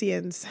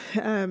Massachusettsians?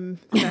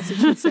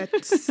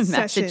 Massachusetts.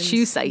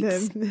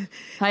 Massachusetts.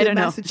 I don't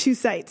know.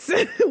 Massachusetts.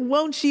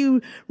 Won't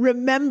you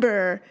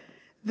remember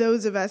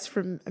those of us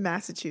from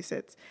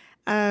Massachusetts?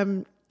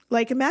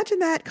 Imagine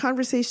that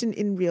conversation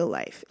in real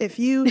life. If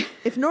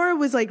Nora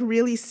was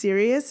really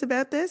serious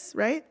about this,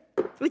 right?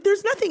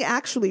 There's nothing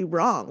actually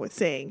wrong with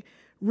saying,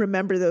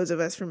 remember those of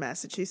us from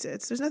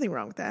Massachusetts. There's nothing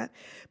wrong with that.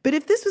 But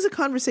if this was a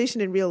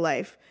conversation in real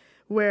life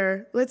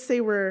where, let's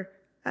say we're,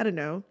 I don't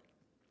know,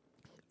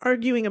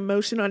 arguing a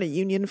motion on a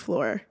union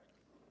floor,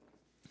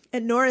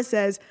 and Nora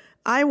says,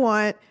 I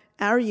want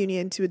our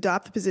union to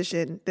adopt the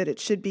position that it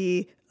should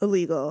be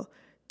illegal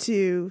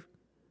to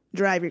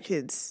drive your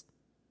kids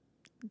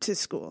to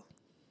school.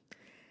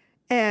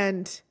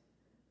 And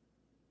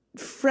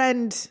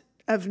friend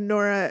of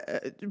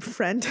Nora,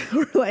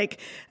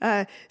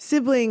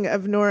 sibling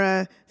of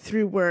Nora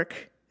through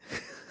work,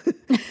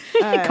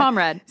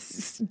 comrade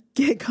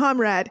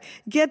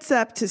gets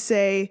up to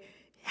say,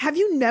 have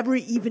you never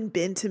even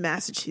been to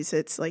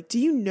Massachusetts? Do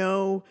you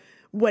know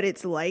what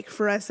it's like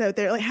for us out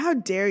there? How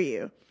dare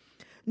you?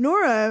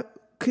 Nora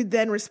could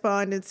then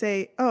respond and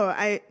say,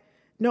 I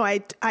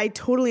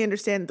totally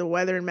understand the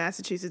weather in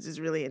Massachusetts is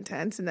really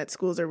intense and that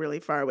schools are really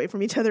far away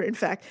from each other. In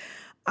fact,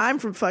 I'm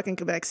from fucking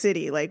Quebec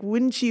City.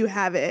 Wouldn't you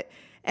have it?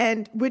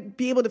 And would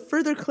be able to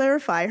further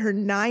clarify her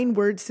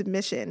 9-word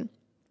submission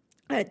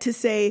to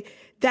say,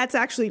 that's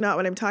actually not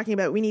what I'm talking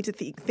about. We need to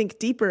think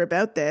deeper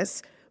about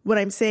this. What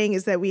I'm saying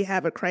is that we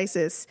have a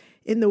crisis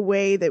in the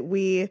way that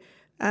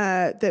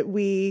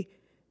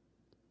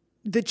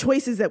the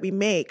choices that we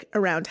make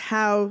around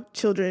how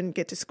children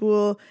get to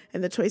school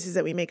and the choices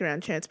that we make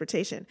around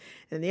transportation.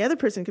 And the other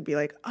person could be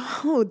like,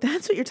 oh,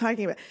 that's what you're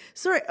talking about.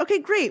 Sorry. Okay,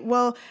 great.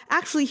 Well,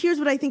 actually, here's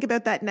what I think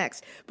about that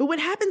next. But what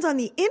happens on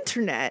the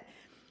internet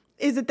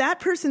is that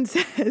person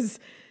says,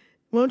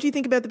 won't you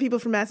think about the people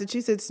from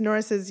Massachusetts?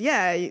 Nora says,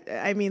 yeah,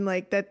 I mean,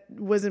 that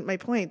wasn't my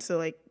point.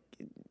 So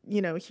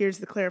here's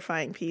the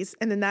clarifying piece.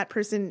 And then that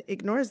person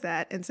ignores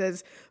that and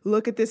says,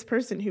 look at this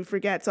person who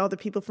forgets all the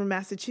people from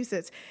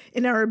Massachusetts.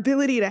 And our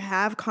ability to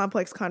have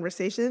complex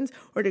conversations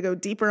or to go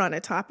deeper on a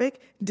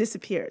topic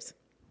disappears.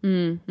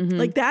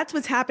 Mm-hmm. That's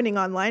what's happening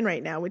online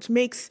right now, which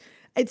makes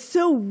it's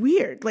so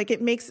weird.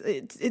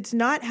 It's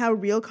not how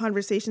real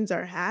conversations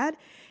are had.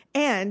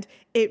 And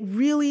it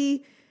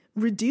really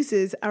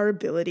reduces our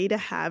ability to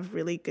have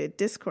really good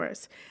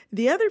discourse.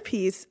 The other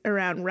piece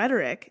around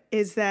rhetoric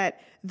is that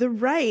the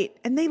right,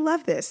 and they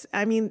love this.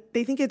 I mean,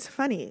 they think it's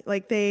funny.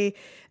 They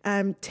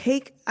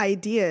take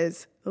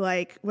ideas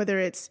whether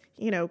it's,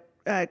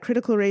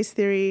 critical race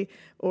theory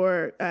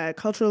or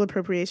cultural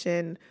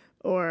appropriation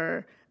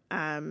or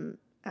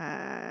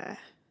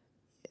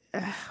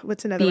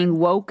what's another being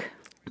one?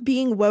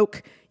 Being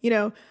woke,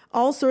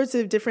 all sorts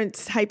of different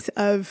types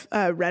of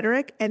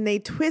rhetoric, and they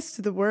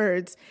twist the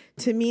words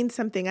to mean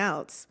something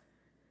else.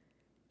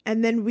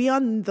 And then we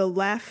on the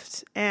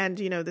left and,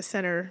 the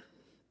center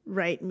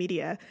right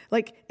media,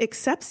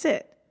 accepts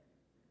it.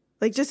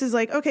 Just is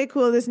okay,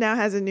 cool, this now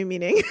has a new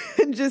meaning.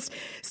 And just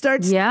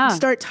start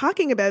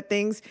talking about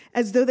things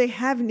as though they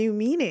have new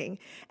meaning.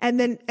 And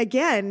then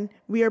again,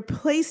 we are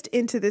placed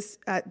into this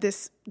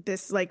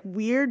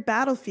weird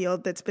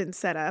battlefield that's been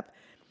set up.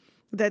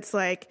 That's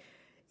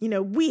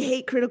we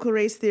hate critical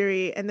race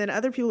theory. And then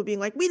other people being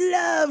we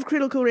love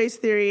critical race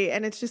theory.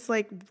 And it's just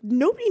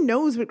nobody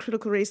knows what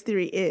critical race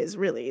theory is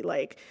really.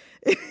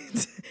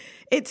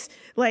 It's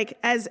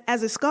as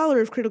a scholar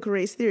of critical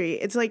race theory,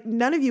 it's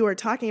none of you are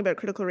talking about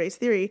critical race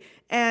theory.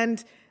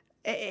 And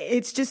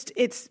it's just,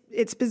 it's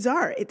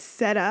bizarre. It's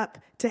set up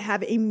to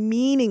have a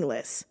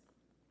meaningless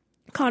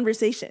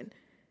conversation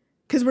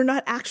because we're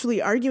not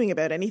actually arguing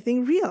about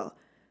anything real.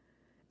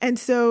 And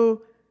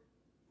so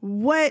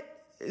what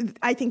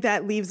I think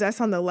that leaves us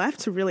on the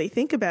left to really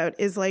think about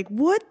is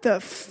what the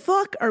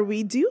fuck are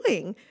we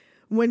doing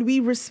when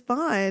we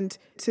respond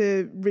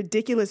to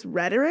ridiculous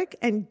rhetoric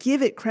and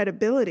give it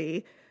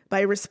credibility by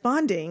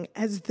responding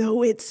as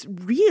though it's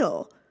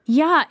real?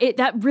 Yeah,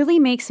 that really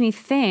makes me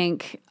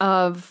think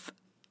of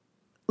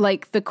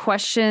the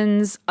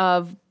questions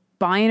of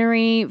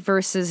binary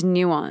versus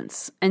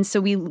nuance. And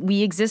so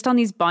we exist on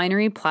these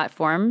binary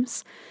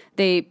platforms.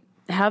 They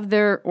have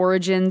their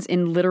origins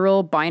in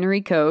literal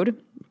binary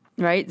code,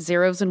 right?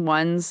 Zeros and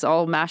ones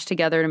all mashed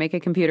together to make a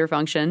computer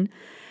function.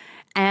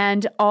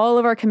 And all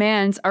of our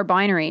commands are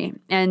binary.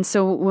 And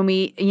so when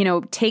we,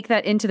 take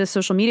that into the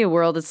social media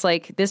world, it's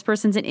like, this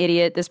person's an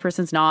idiot, this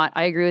person's not.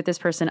 I agree with this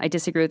person, I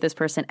disagree with this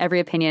person.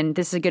 Every opinion,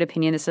 this is a good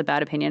opinion, this is a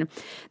bad opinion.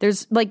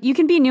 There's you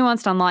can be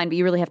nuanced online, but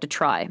you really have to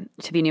try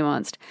to be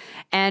nuanced.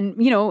 And,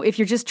 if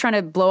you're just trying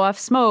to blow off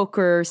smoke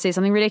or say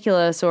something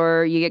ridiculous,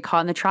 or you get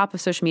caught in the trap of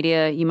social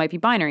media, you might be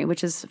binary,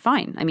 which is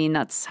fine. I mean,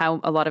 that's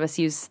how a lot of us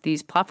use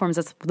these platforms.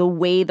 That's the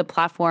way the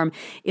platform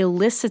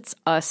elicits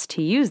us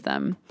to use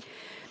them.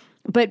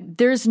 But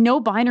there's no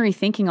binary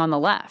thinking on the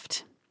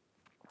left.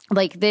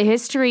 Like, the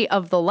history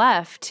of the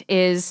left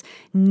is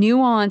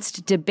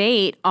nuanced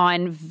debate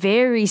on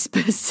very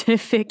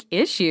specific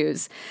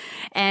issues.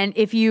 And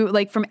if you,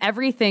 from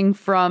everything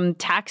from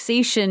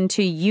taxation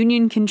to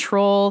union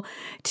control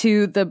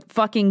to the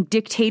fucking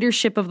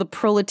dictatorship of the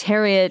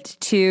proletariat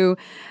to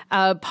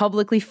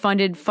publicly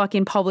funded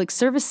fucking public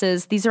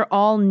services, these are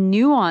all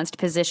nuanced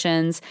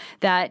positions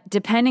that,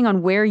 depending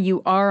on where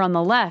you are on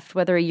the left,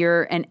 whether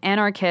you're an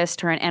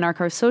anarchist or an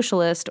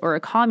anarcho-socialist or a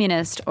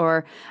communist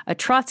or a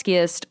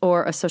Trotskyist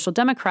or a social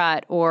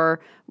democrat or,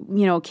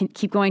 can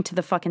keep going to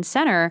the fucking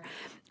center,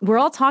 we're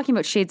all talking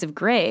about shades of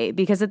gray,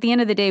 because at the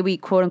end of the day, we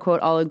quote unquote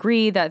all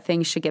agree that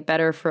things should get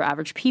better for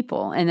average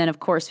people. And then, of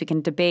course, we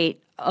can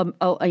debate,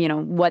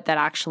 what that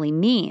actually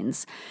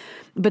means.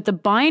 But the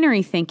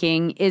binary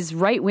thinking is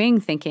right-wing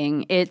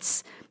thinking.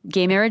 It's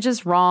gay marriage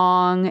is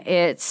wrong.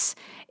 It's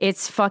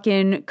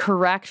fucking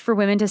correct for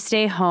women to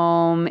stay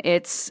home.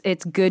 It's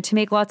good to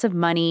make lots of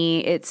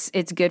money. It's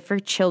good for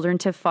children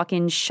to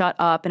fucking shut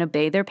up and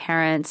obey their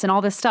parents and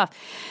all this stuff.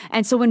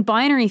 And so when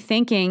binary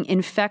thinking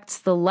infects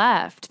the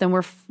left, then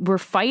we're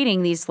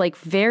fighting these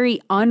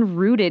very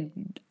unrooted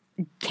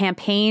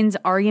campaigns,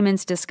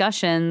 arguments,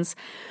 discussions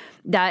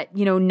that,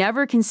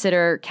 never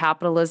consider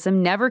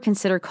capitalism, never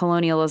consider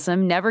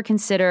colonialism, never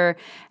consider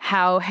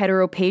how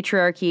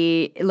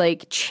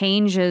heteropatriarchy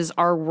changes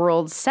our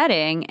world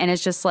setting. And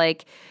it's just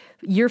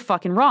you're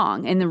fucking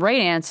wrong. And the right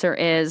answer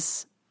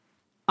is,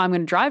 I'm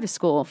going to drive to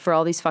school for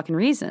all these fucking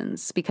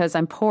reasons because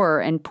I'm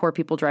poor and poor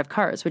people drive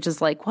cars, which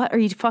is what are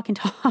you fucking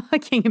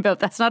talking about?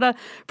 That's not a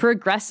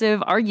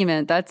progressive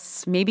argument.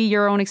 That's maybe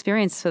your own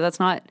experience. So that's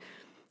not,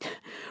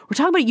 we're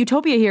talking about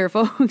utopia here,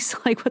 folks.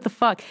 What the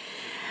fuck?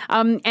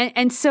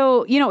 And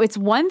so, it's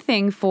one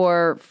thing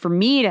for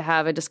me to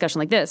have a discussion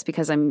like this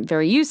because I'm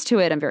very used to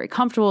it. I'm very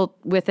comfortable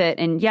with it.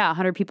 And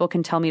 100 people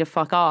can tell me to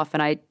fuck off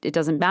and it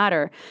doesn't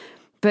matter.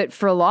 But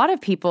for a lot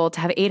of people to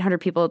have 800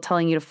 people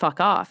telling you to fuck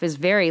off is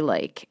very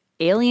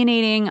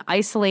alienating,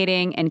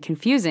 isolating, and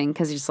confusing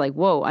because it's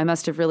whoa, I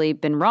must have really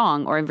been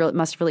wrong or I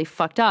must have really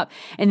fucked up.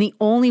 And the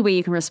only way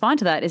you can respond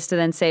to that is to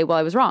then say, well,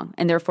 I was wrong.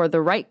 And therefore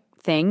the right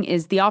thing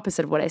is the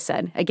opposite of what I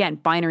said. Again,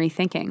 binary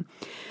thinking,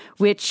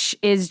 which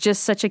is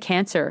just such a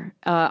cancer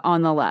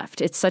on the left.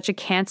 It's such a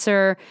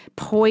cancer,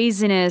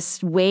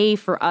 poisonous way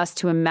for us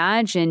to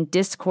imagine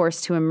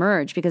discourse to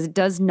emerge because it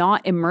does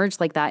not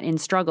emerge like that in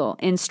struggle.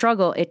 In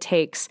struggle, it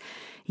takes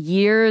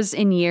years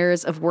and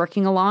years of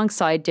working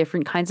alongside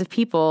different kinds of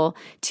people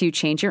to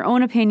change your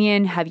own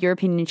opinion, have your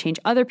opinion change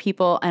other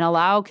people, and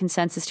allow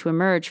consensus to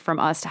emerge from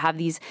us to have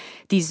these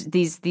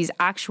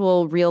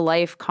actual real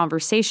life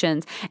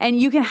conversations. And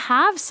you can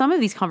have some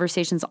of these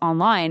conversations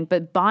online,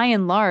 but by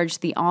and large,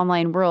 the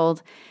online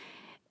world,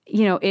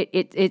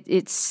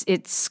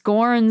 it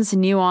scorns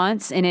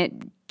nuance and it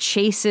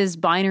chases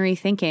binary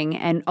thinking,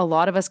 and a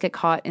lot of us get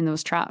caught in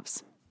those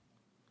traps.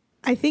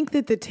 I think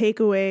that the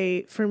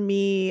takeaway for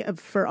me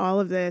for all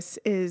of this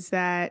is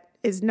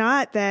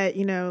not that,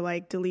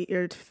 delete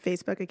your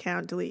Facebook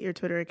account, delete your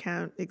Twitter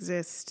account,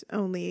 exist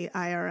only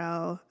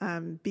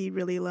IRL, be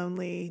really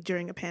lonely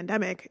during a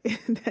pandemic.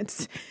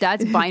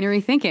 That's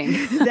binary thinking.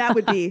 That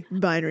would be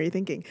binary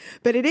thinking.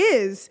 But it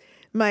is,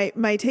 my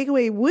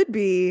takeaway would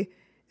be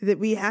that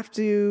we have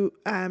to,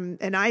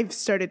 and I've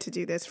started to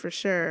do this for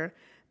sure,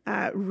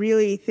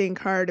 really think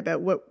hard about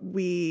what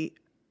we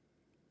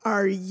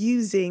are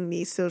using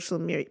these social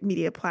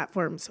media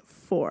platforms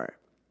for.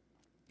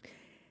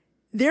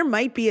 There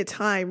might be a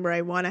time where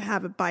I want to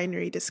have a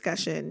binary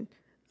discussion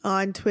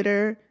on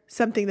Twitter,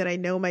 something that I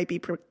know might be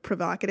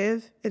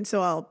provocative, and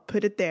so I'll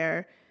put it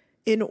there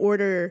in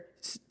order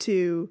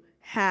to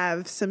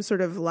have some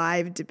sort of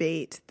live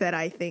debate that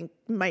I think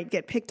might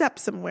get picked up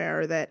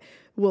somewhere or that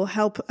will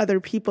help other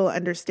people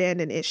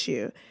understand an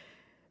issue.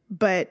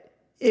 But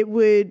it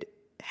would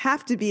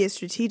have to be a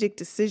strategic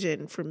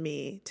decision for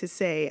me to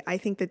say, I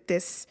think that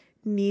this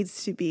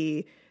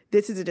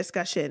is a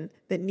discussion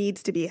that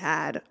needs to be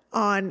had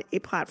on a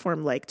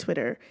platform like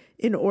Twitter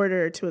in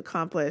order to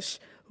accomplish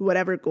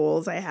whatever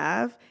goals I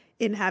have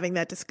in having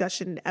that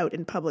discussion out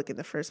in public in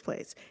the first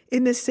place.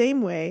 In the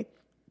same way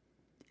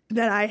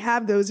that I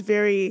have those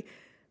very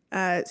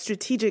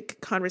strategic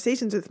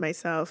conversations with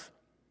myself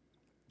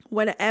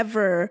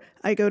whenever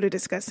I go to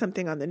discuss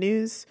something on the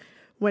news,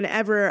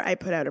 whenever I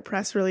put out a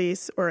press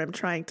release or I'm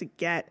trying to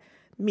get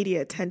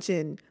media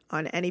attention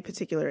on any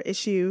particular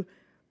issue,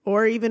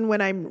 or even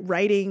when I'm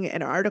writing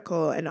an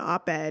article, an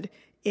op-ed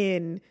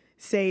in,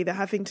 say, the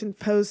Huffington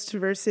Post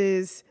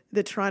versus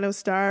the Toronto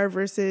Star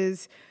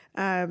versus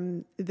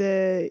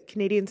the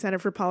Canadian Center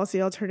for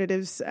Policy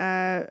Alternatives,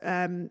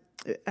 the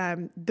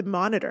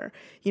Monitor,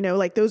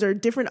 like those are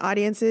different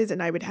audiences,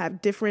 and I would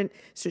have different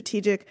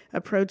strategic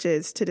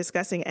approaches to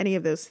discussing any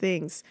of those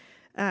things,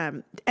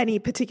 any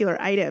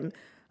particular item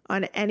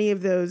on any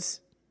of those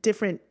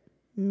different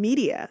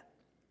media.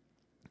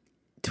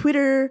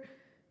 Twitter,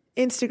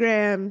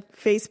 Instagram,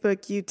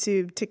 Facebook,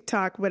 YouTube,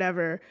 TikTok,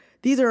 whatever.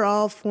 These are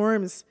all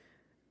forms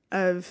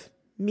of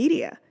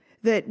media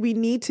that we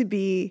need to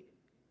be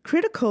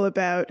critical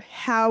about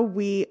how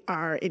we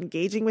are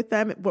engaging with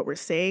them, what we're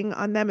saying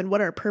on them, and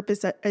what our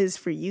purpose is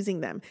for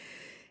using them.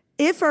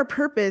 If our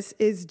purpose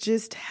is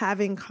just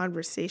having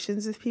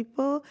conversations with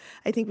people,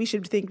 I think we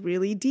should think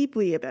really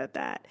deeply about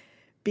that,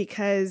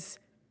 because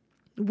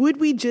would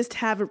we just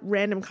have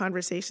random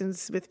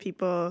conversations with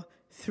people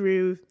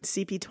through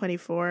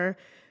CP24,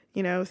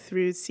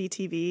 through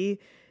CTV,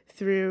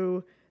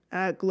 through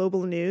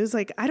global news?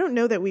 Like, I don't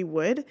know that we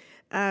would.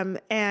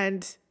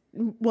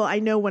 Well, I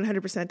know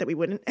 100% that we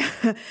wouldn't.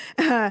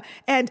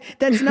 And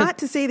that's not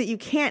to say that you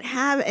can't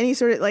have any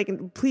sort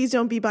of, please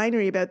don't be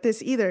binary about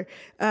this either.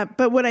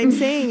 But what I'm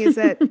saying is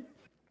that,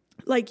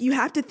 you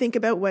have to think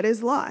about what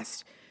is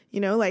lost.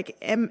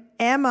 Am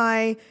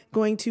I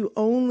going to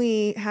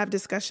only have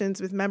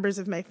discussions with members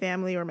of my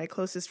family or my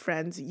closest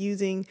friends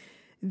using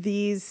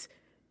these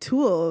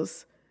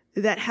tools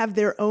that have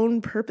their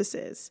own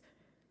purposes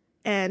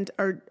and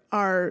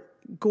are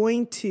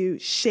going to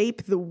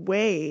shape the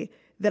way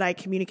that I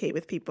communicate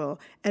with people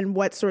and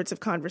what sorts of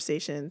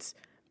conversations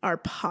are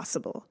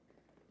possible?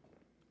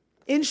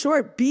 In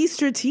short, be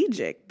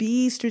strategic.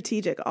 Be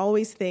strategic.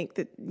 Always think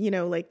that,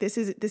 this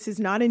is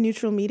not a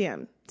neutral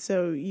medium.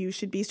 So you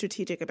should be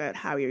strategic about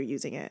how you're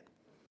using it.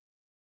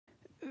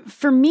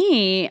 For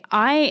me,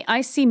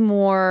 I see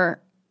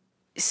more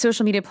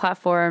social media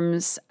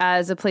platforms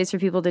as a place for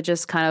people to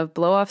just kind of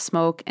blow off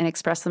smoke and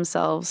express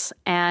themselves.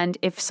 And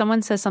if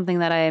someone says something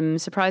that I'm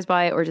surprised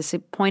by or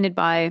disappointed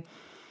by,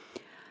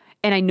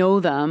 and I know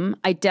them,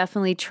 I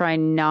definitely try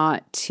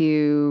not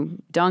to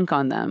dunk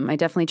on them. I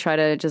definitely try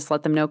to just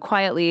let them know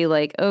quietly,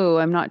 oh,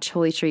 I'm not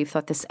totally sure you've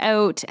thought this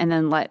out, and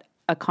then let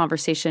a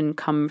conversation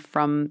come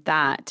from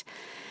that.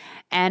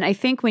 And I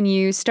think when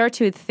you start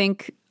to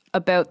think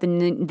about the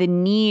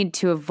need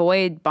to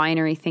avoid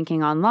binary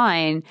thinking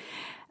online,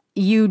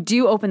 you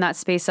do open that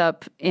space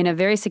up in a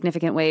very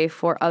significant way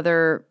for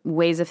other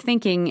ways of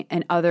thinking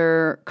and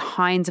other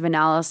kinds of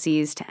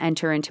analyses to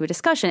enter into a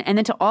discussion. And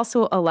then to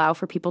also allow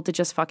for people to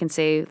just fucking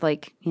say,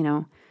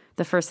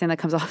 the first thing that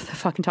comes off the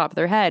fucking top of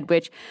their head,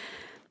 which,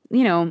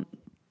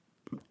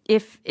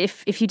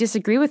 if you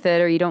disagree with it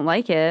or you don't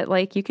like it,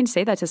 you can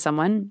say that to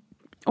someone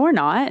or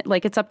not.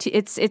 It's up to,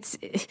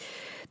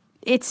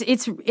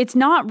 it's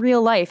not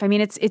real life. I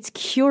mean, it's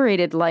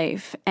curated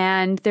life,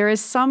 and there is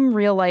some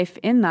real life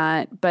in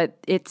that, but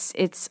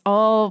it's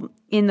all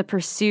in the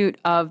pursuit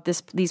of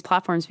these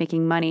platforms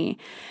making money.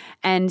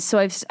 And so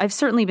I've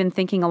certainly been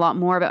thinking a lot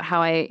more about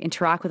how I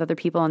interact with other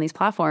people on these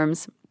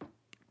platforms.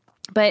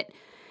 But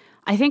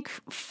I think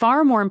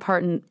far more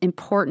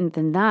important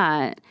than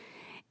that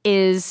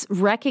is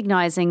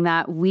recognizing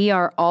that we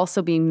are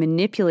also being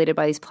manipulated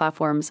by these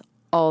platforms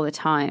all the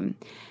time.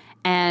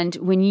 And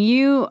when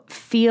you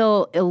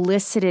feel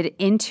elicited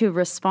into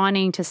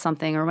responding to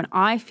something, or when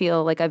I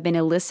feel like I've been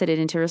elicited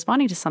into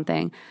responding to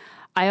something,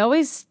 I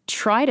always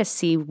try to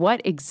see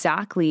what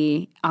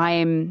exactly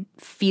I'm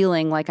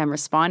feeling like I'm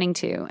responding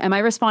to. Am I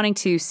responding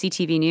to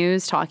CTV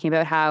News talking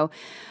about how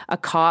a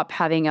cop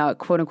having a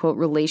quote-unquote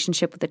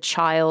relationship with a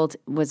child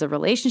was a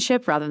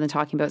relationship rather than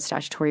talking about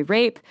statutory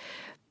rape?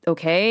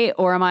 Okay.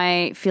 Or am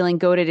I feeling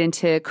goaded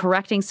into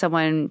correcting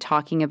someone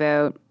talking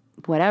about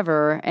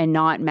whatever and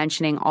not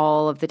mentioning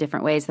all of the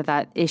different ways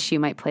that issue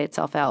might play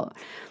itself out?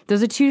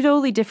 Those are two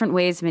totally different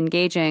ways of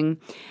engaging.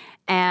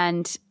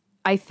 And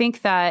I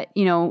think that,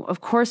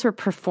 of course, we're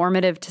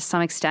performative to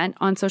some extent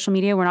on social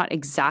media. We're not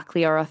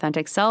exactly our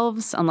authentic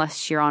selves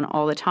unless you're on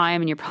all the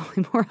time, and you're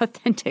probably more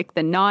authentic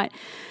than not.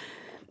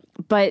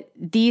 But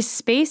these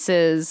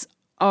spaces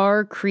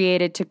are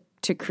created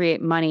to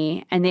create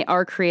money, and they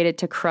are created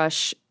to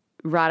crush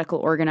radical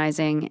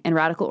organizing and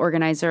radical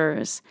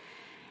organizers.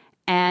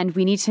 And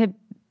we need to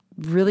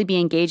really be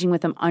engaging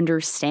with them,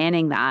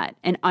 understanding that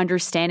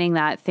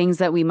things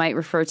that we might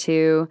refer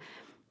to,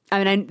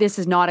 this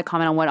is not a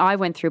comment on what I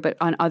went through, but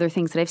on other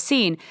things that I've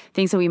seen,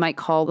 things that we might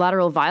call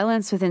lateral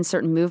violence within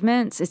certain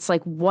movements. It's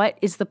what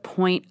is the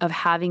point of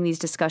having these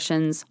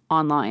discussions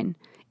online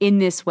in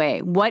this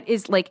way? What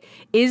is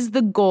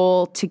the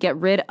goal to get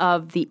rid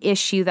of the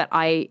issue that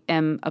I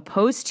am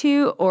opposed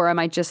to, or am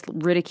I just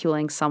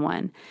ridiculing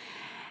someone?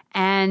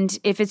 And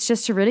if it's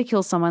just to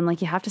ridicule someone,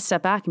 you have to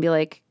step back and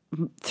be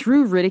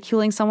through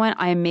ridiculing someone,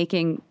 I am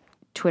making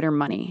Twitter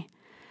money.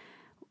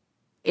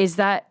 Is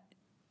that,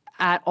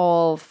 at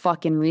all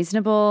fucking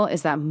reasonable?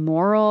 Is that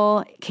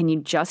moral? Can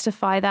you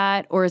justify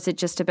that? Or is it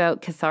just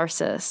about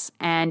catharsis?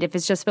 And if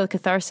it's just about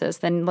catharsis,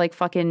 then like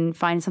fucking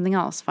find something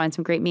else. Find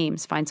some great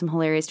memes. Find some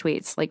hilarious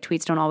tweets. Like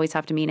tweets don't always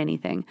have to mean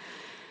anything.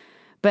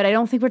 But I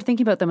don't think we're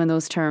thinking about them in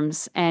those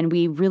terms. And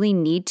we really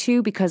need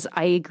to, because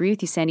I agree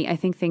with you, Sandy. I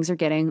think things are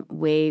getting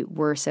way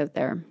worse out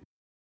there.